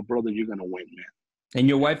mean well, brother, you're going to win, man. And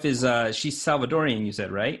your wife is, she's Salvadorian, you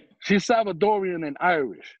said, right? She's Salvadorian and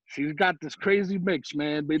Irish. She's got this crazy mix,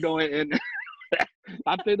 man. And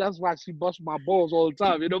I think that's why she busts my balls all the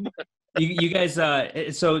time, You guys,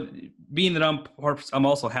 so being that I'm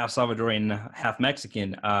also half Salvadorian, half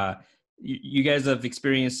Mexican, you guys have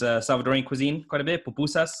experienced Salvadorian cuisine quite a bit,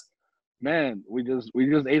 pupusas? Man, we just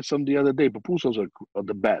ate some the other day. Pupusas are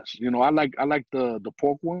the best. I like the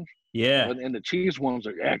pork ones. Yeah. And the cheese ones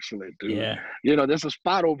are excellent, dude. Yeah. There's a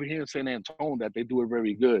spot over here in San Antonio that they do it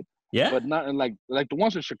very good. Yeah. But not like the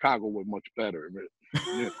ones in Chicago were much better. But,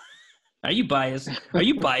 yeah. Are you biased? Are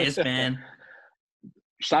you biased, man?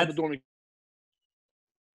 Salvadorian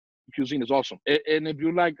cuisine is awesome. And if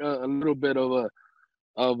you like a little bit of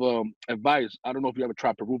advice, I don't know if you ever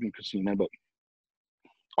tried Peruvian cuisine, man, but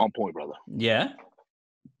on point, brother. Yeah.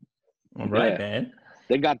 All right, man.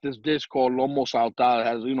 They got this dish called lomo saltado. It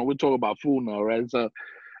has, we're talking about food now, right?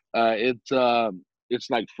 It's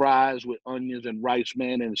like fries with onions and rice,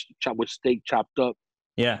 man, and it's chopped with steak chopped up.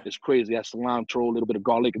 Yeah. It's crazy. That's cilantro, a little bit of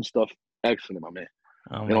garlic and stuff. Excellent, my man.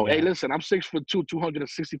 Oh hey, listen, I'm 6'2",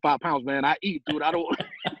 265 pounds, man. I eat, dude. I don't.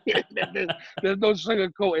 there's no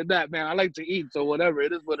sugarcoat in that, man. I like to eat, so whatever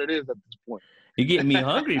it is, what it is at this point. You're getting me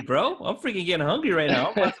hungry, bro. I'm freaking getting hungry right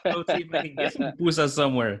now. I'm about to go see if I can get some pupusas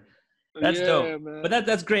somewhere. That's dope. Man. But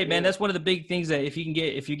that's great, man. That's one of the big things that if you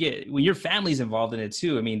get when your family's involved in it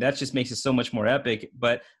too. I mean, that just makes it so much more epic.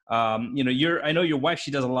 But I know your wife,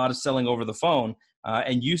 she does a lot of selling over the phone,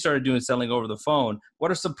 and you started doing selling over the phone. What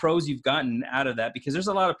are some pros you've gotten out of that? Because there's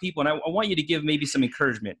a lot of people, and I want you to give maybe some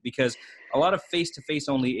encouragement, because a lot of face-to-face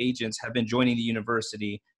only agents have been joining the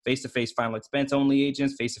university, face-to-face final expense only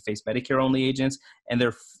agents, face-to-face Medicare only agents, and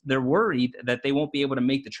they're worried that they won't be able to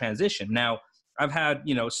make the transition. Now, I've had,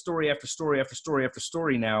 story after story after story after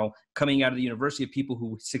story now coming out of the university of people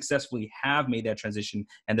who successfully have made that transition,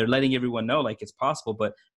 and they're letting everyone know like it's possible.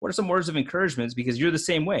 But what are some words of encouragement? Because you're the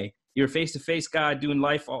same way. You're a face-to-face guy doing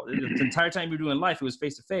life the entire time you're doing life. It was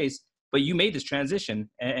face-to-face, but you made this transition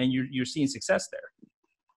and you're seeing success there.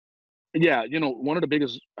 Yeah. One of the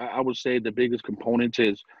biggest, I would say the biggest components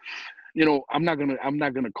is, I'm not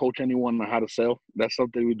gonna coach anyone on how to sell. That's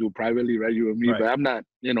something we do privately, right? You and me, right. But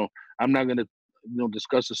I'm not gonna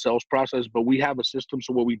discuss the sales process, but we have a system.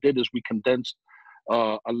 So what we did is we condensed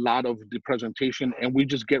a lot of the presentation, and we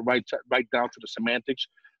just get right down to the semantics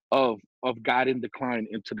of guiding the client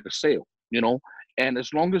into the sale. And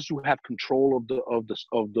as long as you have control of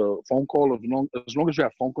the phone call, as long as you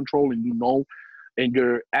have phone control and and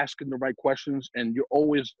you're asking the right questions, and you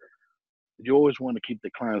always want to keep the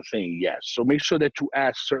client saying yes. So make sure that you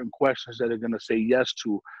ask certain questions that are going to say yes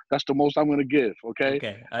to. That's the most I'm going to give. Okay.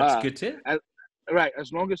 Okay. That's good too. Right.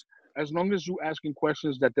 As long as you asking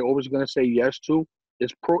questions that they're always going to say yes to,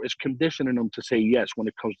 it's conditioning them to say yes when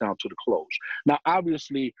it comes down to the close. Now,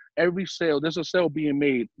 obviously, every sale, there's a sale being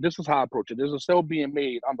made. This is how I approach it. There's a sale being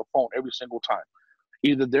made on the phone every single time.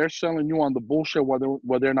 Either they're selling you on the bullshit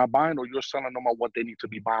where they're not buying, or you're selling them on what they need to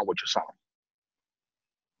be buying, what you're selling.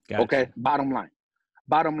 Gotcha. Okay, bottom line.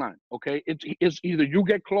 Okay, it's either you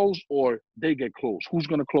get closed or they get closed. Who's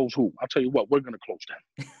gonna close who? I'll tell you what, we're gonna close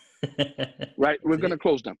them. Right, we're gonna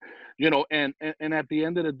close them. And at the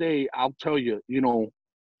end of the day, I'll tell you,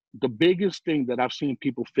 the biggest thing that I've seen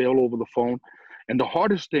people fail over the phone, and the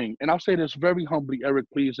hardest thing, and I'll say this very humbly, Eric,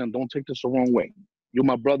 please, and don't take this the wrong way. You're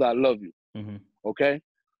my brother. I love you. Mm-hmm. Okay.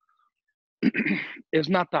 it's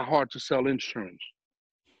not that hard to sell insurance.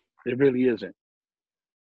 It really isn't.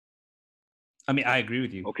 I mean, I agree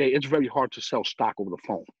with you. Okay, it's very hard to sell stock over the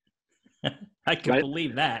phone. I can right?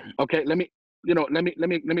 believe that. Okay, let me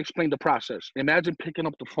explain the process. Imagine picking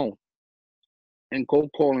up the phone and cold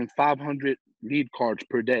calling 500 lead cards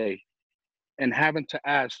per day and having to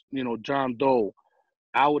ask, John Doe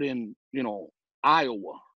out in,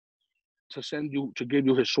 Iowa to give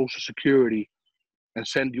you his social security and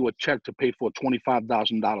send you a check to pay for a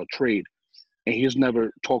 $25,000 trade. And he's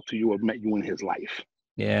never talked to you or met you in his life.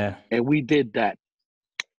 Yeah. And we did that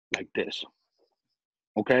like this.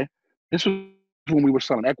 Okay? This was when we were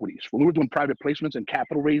selling equities. When we were doing private placements and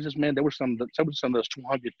capital raises, man, there were some of us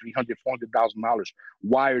 $200,000, $300,000, $400,000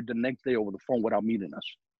 wired the next day over the phone without meeting us.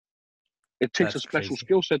 It takes a special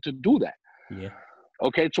skill set to do that. Yeah.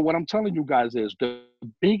 Okay, so what I'm telling you guys is the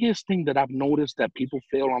biggest thing that I've noticed that people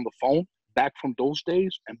fail on the phone back from those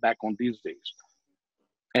days and back on these days,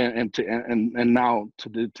 and now to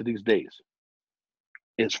these days,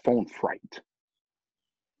 is phone fright.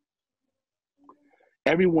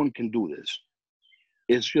 Everyone can do this.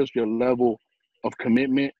 It's just your level of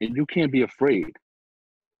commitment, and you can't be afraid.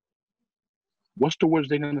 What's the worst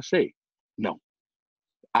they're gonna say? No,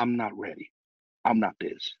 I'm not ready. I'm not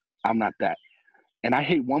this. I'm not that. And I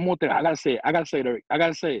hate one more thing. I gotta say it, Eric. I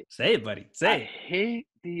gotta say it. Say it, buddy. Say it. I hate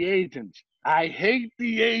the agents. I hate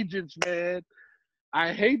the agents, man.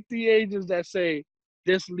 I hate the agents that say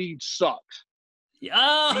this lead sucks.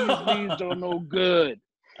 Oh. These leads are no good.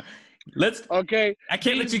 Okay. I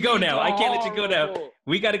can't let you go now. I can't let you go now.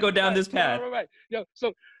 We got to go down this path. Right. Yo,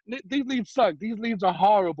 so these leads suck. These leads are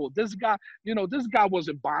horrible. This guy, this guy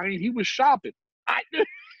wasn't buying. He was shopping. I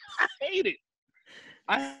hate it.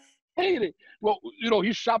 I hate it. Well,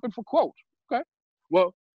 he's shopping for quotes. Okay.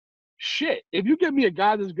 Well, shit. If you give me a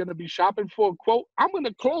guy that's gonna be shopping for a quote, I'm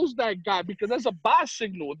gonna close that guy because that's a buy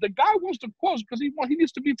signal. If the guy wants to quote because he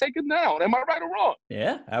needs to be taken down. Am I right or wrong?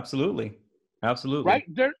 Yeah, absolutely. Absolutely. Right?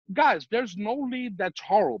 Guys, there's no lead that's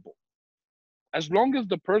horrible. As long as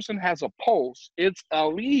the person has a pulse, it's a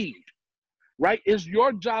lead. Right? It's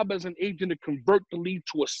your job as an agent to convert the lead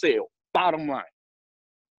to a sale. Bottom line.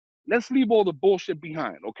 Let's leave all the bullshit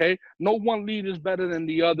behind, okay? No one lead is better than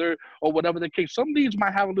the other or whatever the case. Some leads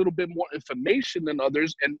might have a little bit more information than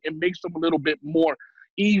others, and it makes them a little bit more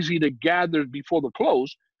easy to gather before the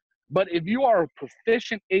close. But if you are a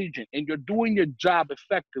proficient agent and you're doing your job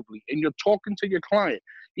effectively and you're talking to your client,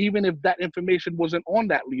 even if that information wasn't on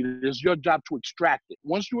that lead, it's your job to extract it.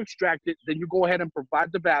 Once you extract it, then you go ahead and provide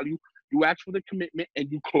the value, you ask for the commitment, and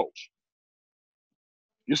you close.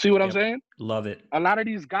 You see what I'm saying? Love it. A lot of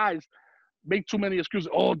these guys make too many excuses.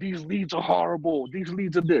 Oh, these leads are horrible. These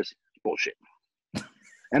leads are this. Bullshit.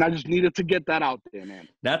 And I just needed to get that out there, man.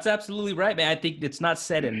 That's absolutely right, man. I think it's not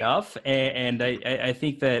said enough. And I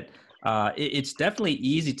think that it's definitely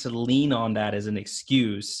easy to lean on that as an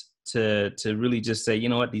excuse to really just say, you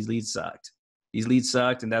know what, these leads sucked. These leads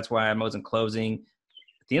sucked, and that's why I wasn't closing.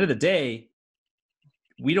 At the end of the day,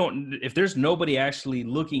 if there's nobody actually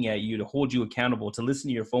looking at you to hold you accountable, to listen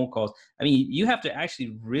to your phone calls, I mean, you have to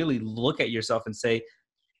actually really look at yourself and say,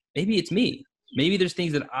 maybe it's me. Maybe there's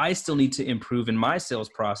things that I still need to improve in my sales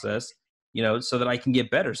process, so that I can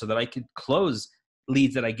get better, so that I can close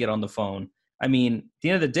leads that I get on the phone. I mean, at the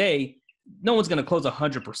end of the day, no one's going to close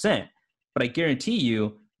 100%, but I guarantee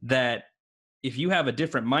you that if you have a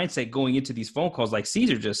different mindset going into these phone calls, like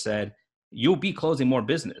Cesar just said, you'll be closing more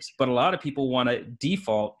business. But a lot of people want to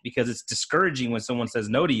default because it's discouraging when someone says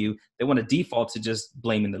no to you. They want to default to just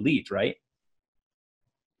blaming the leads, right?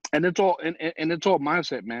 And it's all and it's all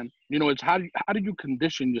mindset, man. It's how do you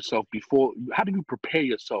condition yourself how do you prepare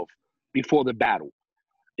yourself before the battle?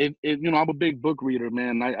 If I'm a big book reader,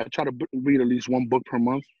 man. I try to read at least one book per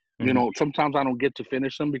month. Mm-hmm. Sometimes I don't get to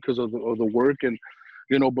finish them because of the work, and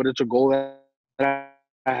but it's a goal that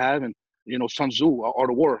I have. And Sun Tzu, Art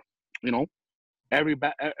of War. Every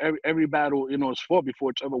battle, is fought before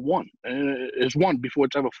it's ever won. It's won before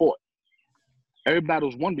it's ever fought. Every battle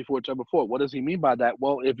is won before it's ever fought. What does he mean by that?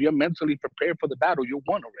 Well, if you're mentally prepared for the battle, you're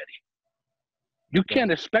won already. You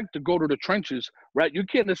can't expect to go to the trenches, right? You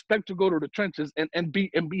can't expect to go to the trenches and be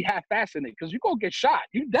half-assed in it because you're going to get shot.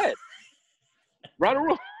 You're dead. Right or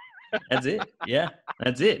wrong? That's it. Yeah,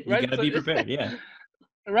 that's it. You Right? got to be prepared. Yeah.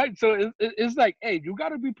 Right. So it's like, hey, you got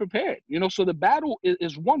to be prepared. So the battle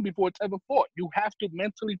is won before it's ever fought. You have to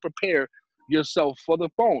mentally prepare yourself for the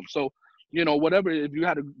phone. So, whatever, if you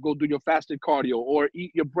had to go do your fasted cardio or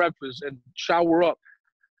eat your breakfast and shower up,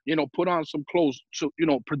 put on some clothes, so,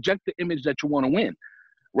 project the image that you want to win.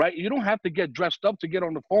 right? You don't have to get dressed up to get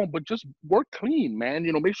on the phone, but just work clean, man.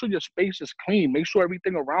 Make sure your space is clean. Make sure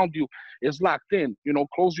everything around you is locked in.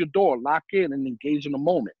 Close your door, lock in, and engage in the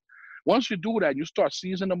moment. Once you do that, you start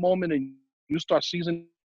seizing the moment and you start seizing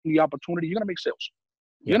the opportunity. You're gonna make sales.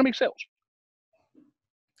 You're gonna make sales.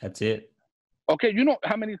 That's it. Okay, you know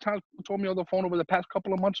how many times people told me on the phone over the past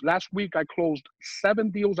couple of months? Last week, I closed 7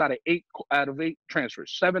 deals out of 8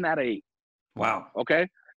 transfers. 7 out of 8. Wow. Okay,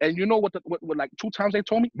 and you know what? What like 2 times they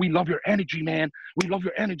told me, "We love your energy, man. We love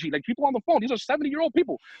your energy." Like people on the phone, these are 70-year-old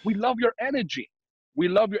people. We love your energy. We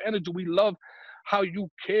love your energy. We love how you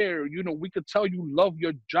care. We could tell you love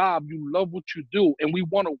your job. You love what you do, and we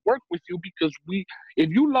want to work with you because if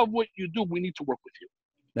you love what you do, we need to work with you.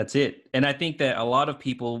 That's it. And I think that a lot of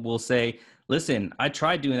people will say, listen, I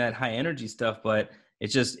tried doing that high energy stuff, but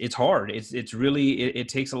it's hard. It's really, it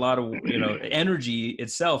takes a lot of, energy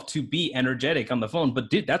itself to be energetic on the phone, but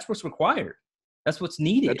dude, that's what's required. That's what's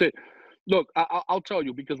needed. That's it. Look, I'll tell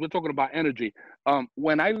you, because we're talking about energy.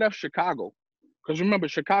 When I left Chicago, because remember,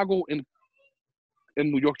 Chicago and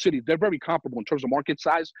New York City, they're very comparable in terms of market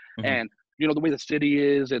size and, the way the city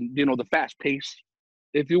is and, the fast pace,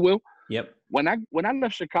 if you will. Yep. When I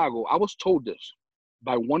left Chicago, I was told this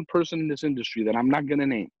by one person in this industry that I'm not going to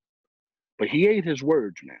name, but he ate his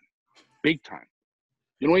words, man, big time.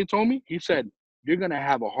 You know what he told me? He said, "You're going to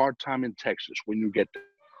have a hard time in Texas when you get there."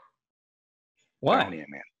 Why? Down here,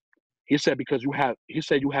 man. He said, because you have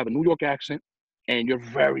a New York accent and you're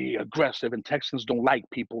very aggressive, and Texans don't like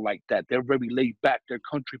people like that. They're very laid back. They're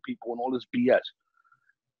country people and all this BS.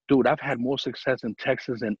 Dude, I've had more success in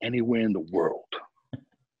Texas than anywhere in the world.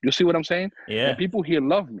 You see what I'm saying? Yeah. And people here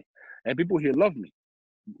love me.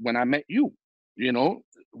 When I met you,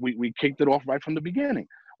 we kicked it off right from the beginning.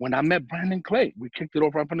 When I met Brandon Clay, we kicked it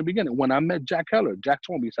off right from the beginning. When I met Jack Heller, Jack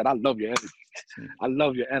told me, he said, "I love your energy. I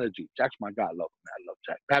love your energy." Jack's my guy. I love him. I love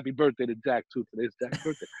Jack. Happy birthday to Jack, too. Today's Jack's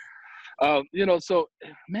birthday. So,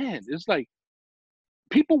 man, it's like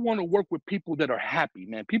people want to work with people that are happy,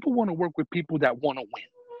 man. People want to work with people that want to win.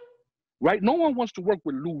 Right? No one wants to work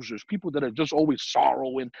with losers, people that are just always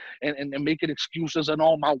sorrowing and making excuses. And,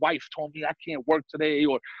 "Oh, my wife told me I can't work today,"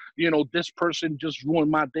 or, "This person just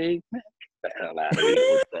ruined my day." Man, get the hell out of here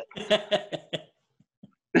with that.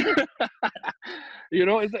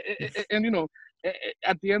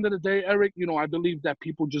 At the end of the day, Eric, I believe that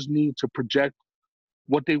people just need to project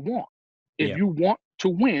what they want. If you want to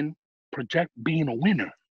win, project being a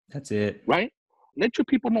winner. That's it. Right? Let your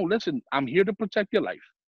people know, listen, I'm here to protect your life.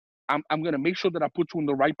 I'm going to make sure that I put you in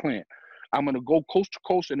the right plan. I'm going to go coast to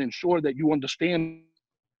coast and ensure that you understand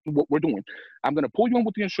what we're doing. I'm going to pull you in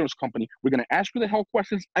with the insurance company. We're going to ask you the health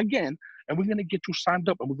questions again, and we're going to get you signed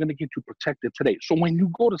up, and we're going to get you protected today. So when you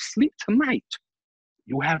go to sleep tonight,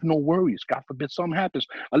 you have no worries. God forbid something happens.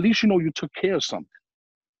 At least you took care of something.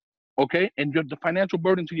 Okay? And the financial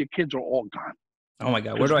burden to your kids are all gone. Oh, my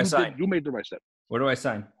God. Where do I sign? You made the right step. Where do I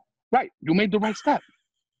sign? Right. You made the right step.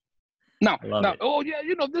 Now, it. Oh, yeah,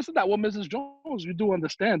 this is that. Well, Mrs. Jones, you do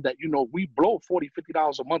understand that, we blow $40,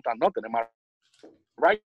 $50 a month on nothing. Am I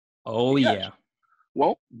right? Oh, yes. Yeah.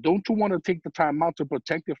 Well, don't you want to take the time out to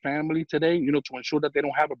protect your family today, to ensure that they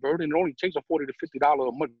don't have a burden? It only takes a $40 to $50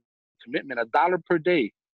 a month commitment. $1 per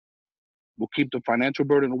day will keep the financial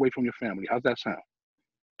burden away from your family. How's that sound?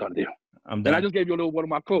 Done deal. I'm done. And I just gave you a little one of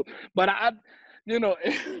my quotes. But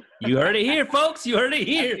You heard it here, folks. You heard it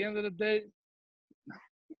here. At the end of the day,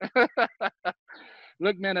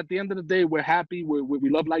 look, man, at the end of the day, we're happy. We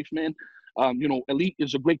love life, man. Elite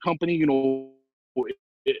is a great company.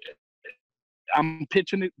 I'm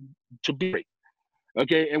pitching it to be great.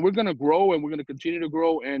 Okay, and we're gonna grow, and we're gonna continue to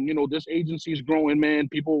grow. And this agency is growing, man.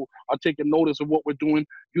 People are taking notice of what we're doing.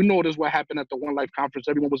 You notice what happened at the One Life conference.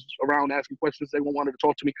 Everyone was around asking questions. Everyone wanted to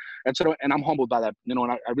talk to me, and I'm humbled by that. And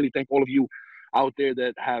I really thank all of you out there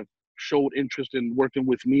that have showed interest in working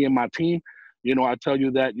with me and my team. I tell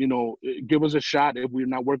you that, give us a shot if we're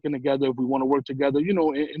not working together, if we want to work together,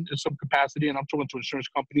 in some capacity. And I'm talking to insurance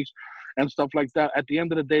companies and stuff like that. At the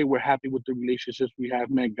end of the day, we're happy with the relationships we have,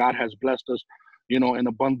 man. God has blessed us, in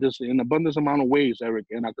abundance amount of ways, Eric.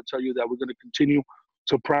 And I can tell you that we're going to continue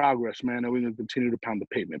to progress, man. And we're going to continue to pound the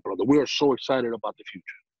pavement, brother. We are so excited about the future.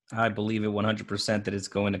 I believe it 100% that it's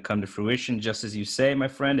going to come to fruition, just as you say, my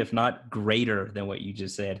friend, if not greater than what you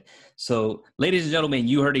just said. So, ladies and gentlemen,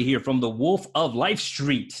 you heard it here from the Wolf of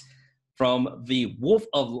Wallstreet. From the Wolf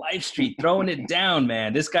of Wallstreet, throwing it down,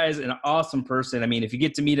 man. This guy's an awesome person. I mean, if you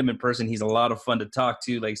get to meet him in person, he's a lot of fun to talk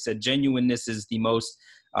to. Like I said, genuineness is the most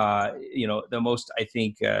the most, I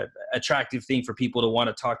think, attractive thing for people to want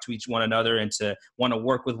to talk to one another and to want to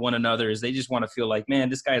work with one another is they just want to feel like, man,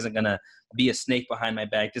 this guy isn't going to be a snake behind my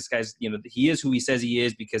back. This guy's, he is who he says he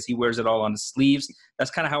is because he wears it all on his sleeves.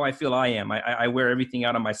 That's kind of how I feel I am. I wear everything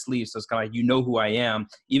out on my sleeves. So it's kind of like, who I am,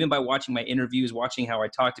 even by watching my interviews, watching how I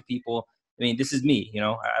talk to people. I mean, this is me,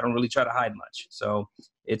 I don't really try to hide much. So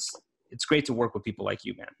it's great to work with people like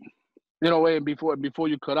you, man. Wait, before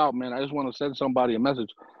you cut out, man, I just want to send somebody a message.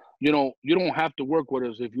 You don't have to work with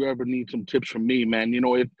us if you ever need some tips from me, man.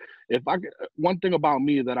 If I one thing about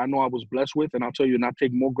me that I know I was blessed with, and I'll tell you, and I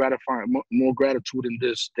take more gratitude in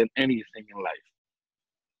this than anything in life,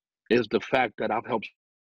 is the fact that I've helped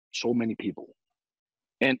so many people.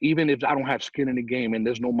 And even if I don't have skin in the game and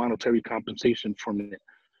there's no monetary compensation from it,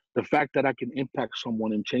 the fact that I can impact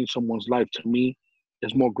someone and change someone's life, to me,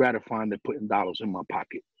 is more gratifying than putting dollars in my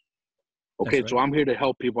pocket. Okay, right. So I'm here to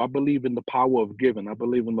help people. I believe in the power of giving. I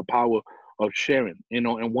believe in the power of sharing,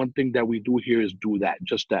 and one thing that we do here is do that,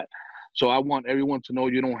 just that. So I want everyone to know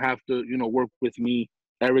you don't have to, work with me.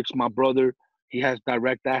 Eric's my brother. He has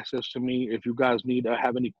direct access to me. If you guys need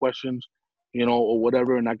have any questions, or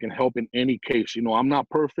whatever, and I can help in any case. I'm not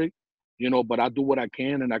perfect, but I do what I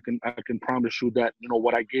can, and I can promise you that,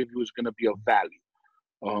 what I gave you is going to be of value.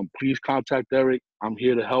 Please contact Eric. I'm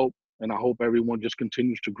here to help, and I hope everyone just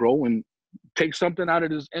continues to grow and take something out of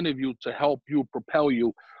this interview to help you, propel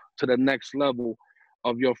you to the next level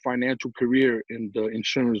of your financial career in the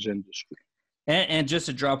insurance industry. And just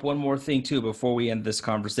to drop one more thing too before we end this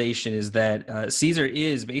conversation is that Cesar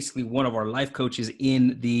is basically one of our life coaches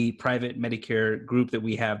in the private Medicare group that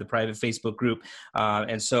we have, the private Facebook group.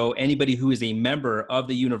 And so anybody who is a member of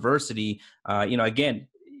the university, again,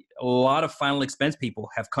 a lot of final expense people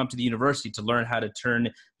have come to the university to learn how to turn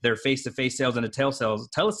their face-to-face sales into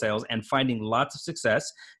telesales, and finding lots of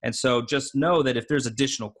success. And so just know that if there's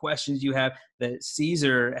additional questions you have, that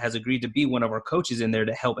Cesar has agreed to be one of our coaches in there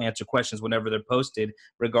to help answer questions whenever they're posted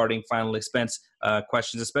regarding final expense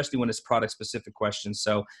questions, especially when it's product-specific questions.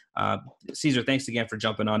 So Cesar, thanks again for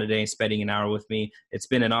jumping on today and spending an hour with me. It's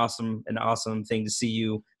been an awesome thing to see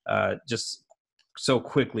you just so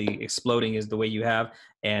quickly exploding is the way you have.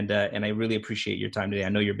 And I really appreciate your time today. I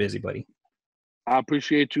know you're busy, buddy. I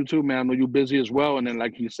appreciate you too, man. I know you're busy as well. And then,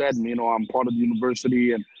 like he said, I'm part of the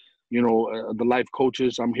university and, the life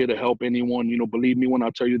coaches. I'm here to help anyone. Believe me when I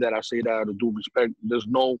tell you that, I say that out of due respect. There's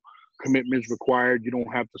no commitments required. You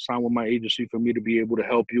don't have to sign with my agency for me to be able to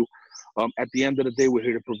help you. At the end of the day, we're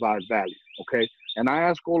here to provide value, okay? And I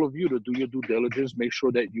ask all of you to do your due diligence, make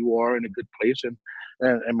sure that you are in a good place, and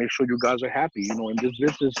make sure you guys are happy. In this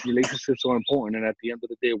business, relationships are important, and at the end of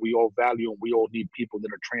the day, we all value and we all need people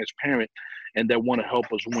that are transparent and that want to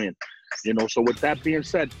help us win. So with that being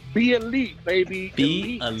said, be elite, baby.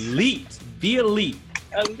 Be elite. Be elite.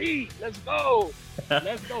 Elite. Let's go.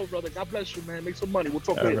 Let's go, brother. God bless you, man. Make some money. We'll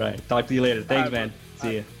talk later. All right. Talk to you later. Thanks, man.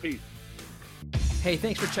 See you. Peace. Hey,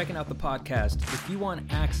 thanks for checking out the podcast. If you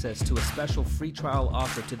want access to a special free trial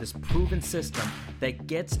offer to this proven system that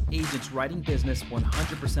gets agents writing business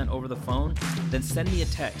 100% over the phone, then send me a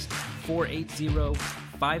text,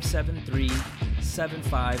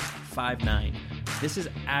 480-573-7559. This is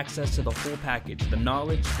access to the whole package, the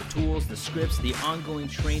knowledge, the tools, the scripts, the ongoing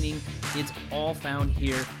training. It's all found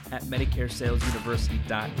here at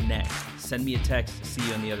MedicareSalesUniversity.net. Send me a text. See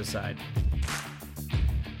you on the other side.